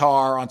lead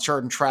guitar on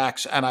certain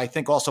tracks, and I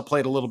think also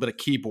played a little bit of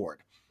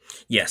keyboard.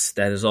 Yes,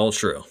 that is all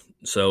true.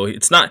 So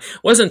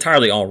wasn't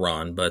entirely all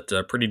Ron, but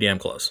pretty damn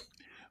close.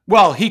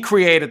 Well, he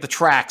created the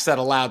tracks that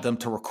allowed them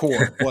to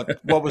record.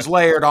 What was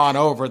layered on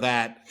over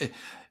that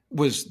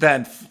was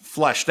then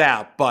fleshed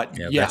out. But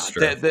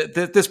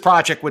this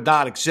project would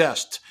not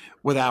exist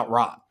without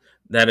Ron.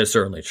 That is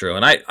certainly true.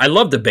 And I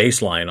love the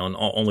bass line on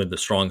Only the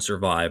Strong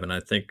Survive. And I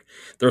think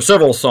there are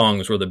several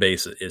songs where the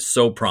bass is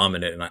so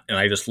prominent, and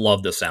I just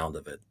love the sound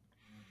of it.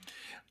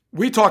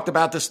 We talked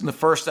about this in the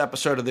first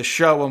episode of this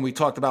show when we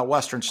talked about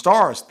Western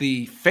Stars.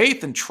 The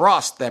faith and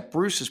trust that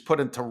Bruce has put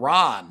into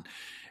Ron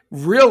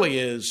really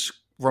is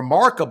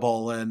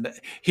remarkable, and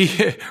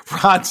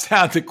Ron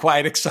sounded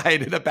quite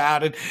excited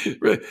about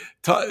it.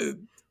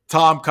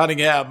 Tom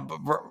Cunningham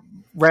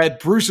read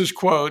Bruce's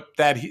quote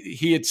that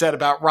he had said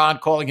about Ron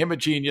calling him a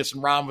genius,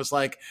 and Ron was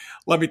like,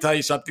 "Let me tell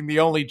you something.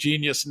 The only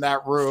genius in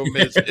that room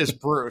is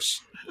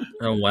Bruce."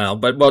 Oh wow!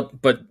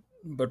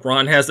 But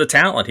Ron has the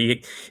talent.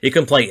 He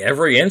can play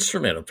every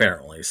instrument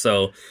apparently.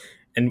 So.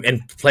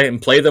 And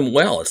play them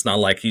well. It's not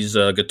like he's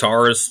a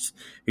guitarist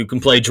who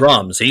can play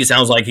drums. He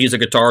sounds like he's a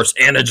guitarist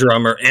and a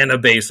drummer and a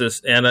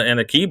bassist and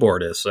a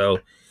keyboardist. So,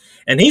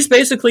 and he's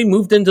basically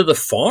moved into the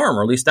farm,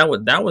 or at least that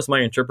was my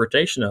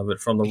interpretation of it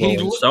from the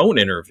Rolling Stone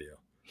interview.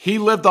 He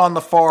lived on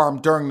the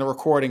farm during the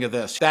recording of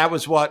this. That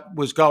was what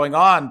was going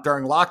on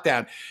during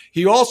lockdown.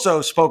 He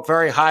also spoke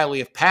very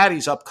highly of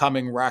Patty's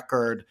upcoming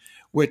record,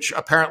 which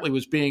apparently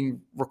was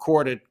being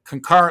recorded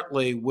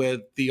concurrently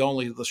with the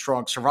Only the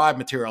Strong Survive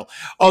material.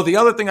 Oh, the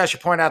other thing I should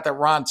point out that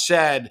Ron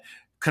said,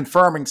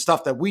 confirming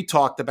stuff that we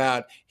talked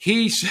about,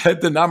 he said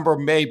the number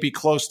may be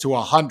close to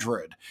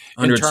 100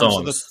 in terms songs.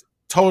 Of the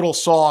total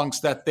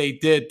songs that they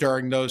did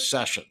during those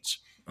sessions.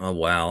 Oh,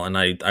 wow. And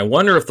I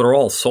wonder if they're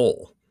all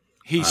soul.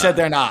 He said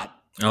they're not.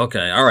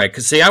 Okay. All right.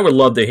 Because, see, I would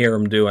love to hear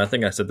him do, I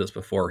think I said this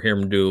before, hear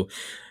him do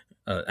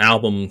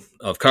album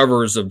of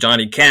covers of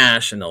Johnny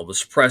Cash and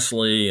Elvis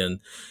Presley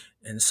and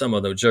some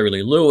of those Jerry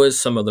Lee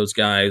Lewis, some of those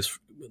guys,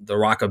 the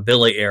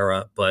rockabilly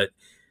era. But,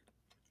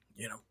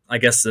 I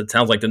guess it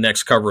sounds like the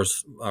next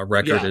covers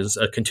record is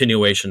a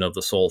continuation of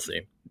the soul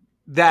theme.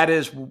 That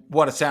is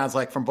what it sounds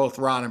like from both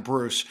Ron and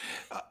Bruce.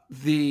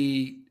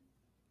 The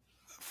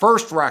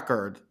first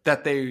record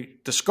that they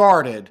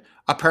discarded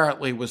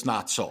apparently was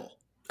not soul.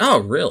 Oh,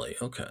 really?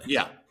 Okay.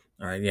 Yeah.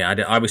 All right, yeah,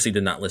 I obviously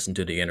did not listen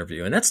to the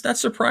interview, and that's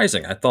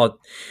surprising. I thought,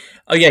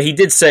 he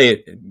did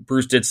say,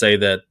 Bruce did say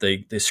that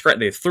they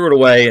threw it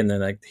away, and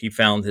then he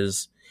found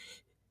his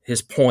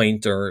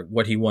point or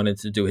what he wanted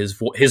to do,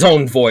 his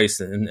own voice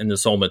in the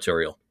soul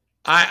material.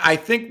 I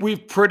think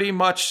we've pretty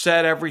much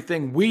said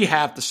everything we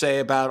have to say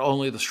about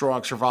Only the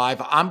Strong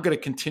Survive. I'm going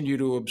to continue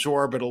to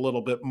absorb it a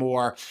little bit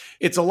more.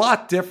 It's a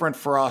lot different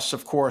for us,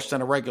 of course,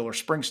 than a regular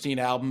Springsteen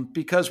album,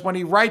 because when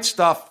he writes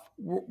stuff,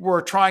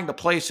 we're trying to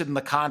place it in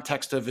the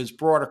context of his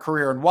broader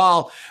career. And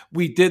while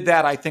we did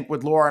that, I think,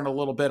 with Lauren a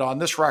little bit on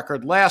this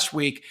record last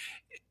week,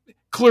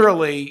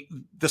 clearly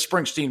the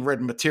Springsteen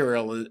written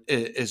material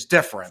is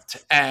different.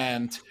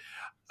 And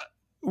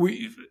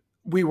we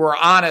were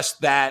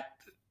honest that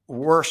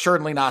we're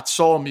certainly not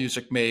soul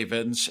music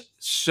mavens.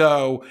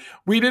 So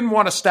we didn't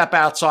want to step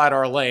outside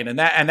our lane. And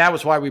that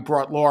was why we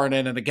brought Lauren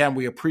in. And again,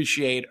 we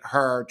appreciate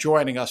her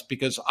joining us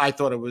because I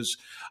thought it was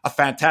a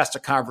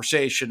fantastic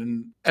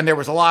conversation. And there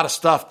was a lot of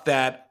stuff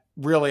that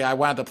really I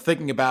wound up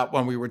thinking about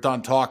when we were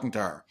done talking to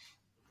her.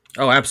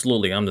 Oh,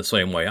 absolutely. I'm the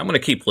same way. I'm going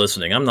to keep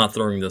listening. I'm not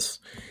throwing this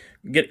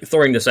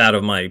out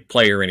of my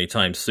player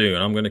anytime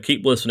soon. I'm going to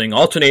keep listening,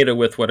 alternate it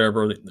with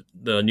whatever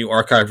the new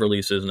archive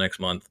release is next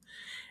month,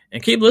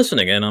 and keep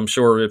listening. And I'm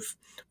sure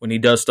when he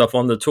does stuff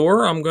on the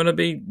tour, I'm going to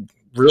be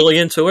really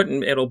into it,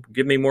 and it'll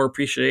give me more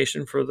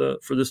appreciation for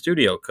the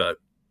studio cut.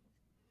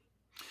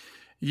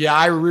 Yeah,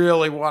 I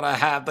really want to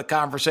have the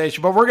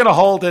conversation, but we're going to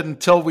hold it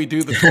until we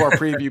do the tour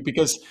preview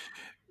because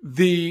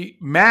the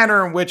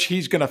manner in which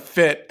he's going to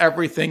fit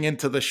everything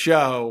into the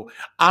show,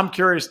 I'm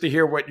curious to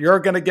hear what you're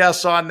going to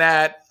guess on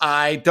that.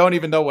 I don't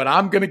even know what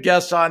I'm going to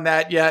guess on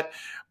that yet,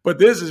 but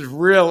this is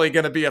really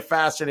going to be a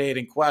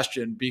fascinating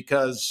question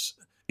because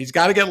he's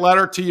got to get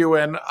Letter to You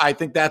in. I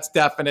think that's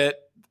definite.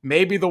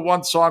 Maybe the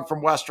one song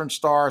from Western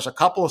Stars, a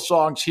couple of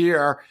songs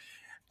here.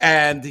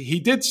 And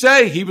he did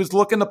say he was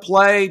looking to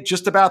play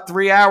just about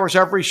 3 hours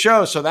every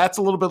show. So that's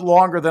a little bit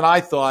longer than I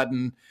thought.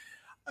 And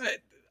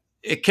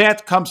it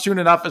can't come soon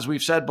enough, as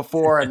we've said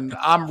before, and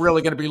I'm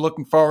really going to be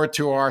looking forward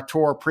to our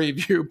tour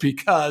preview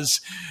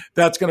because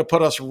that's going to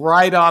put us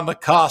right on the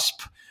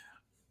cusp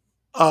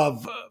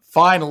of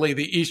finally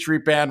the E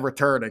Street Band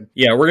returning.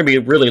 Yeah, we're going to be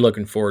really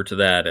looking forward to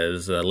that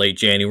as late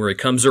January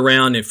comes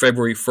around and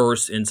February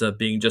 1st ends up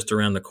being just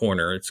around the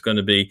corner. We're going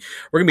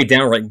to be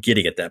downright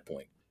giddy at that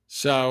point.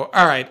 So,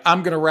 all right,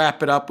 I'm going to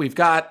wrap it up. We've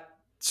got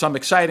some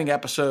exciting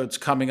episodes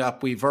coming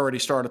up. We've already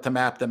started to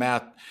map them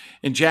out.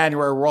 In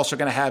January, we're also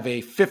going to have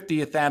a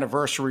 50th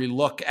anniversary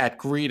look at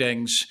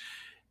Greetings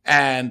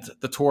and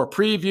the tour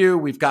preview.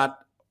 We've got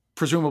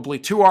presumably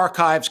 2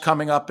 archives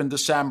coming up in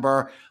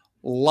December.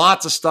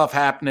 Lots of stuff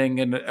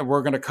happening, and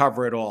we're going to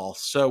cover it all.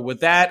 So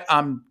with that,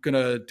 I'm going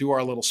to do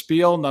our little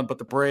spiel. None But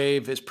the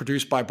Brave is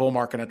produced by Bull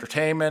Market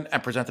Entertainment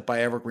and presented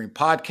by Evergreen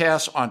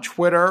Podcasts. On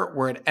Twitter,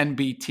 we're at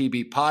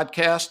NBTB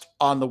Podcast.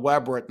 On the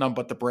web, we're at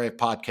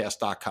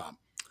nonebutthebravepodcast.com.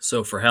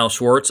 So for Hal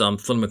Schwartz, I'm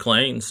Flynn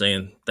McLean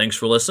saying thanks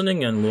for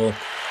listening, and we'll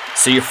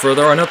see you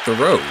further on up the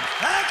road.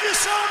 Thank you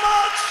so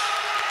much.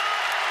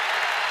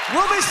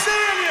 We'll be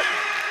seeing you.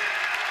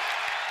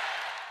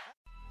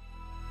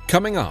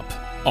 Coming up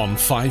on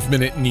 5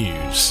 Minute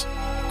News,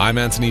 I'm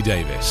Anthony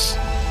Davis.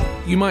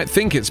 You might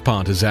think it's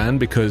partisan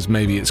because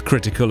maybe it's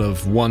critical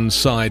of one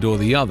side or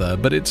the other,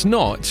 but it's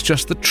not. It's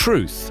just the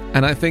truth.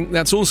 And I think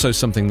that's also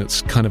something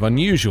that's kind of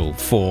unusual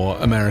for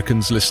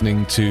Americans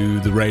listening to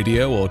the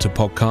radio or to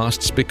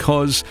podcasts,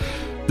 because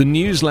the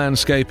news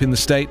landscape in the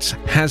States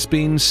has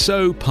been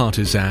so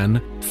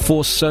partisan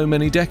for so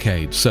many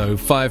decades. So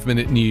 5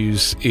 Minute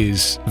News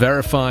is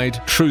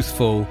verified,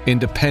 truthful,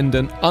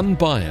 independent,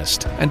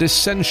 unbiased, and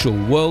essential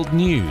world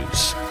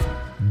news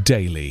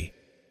daily.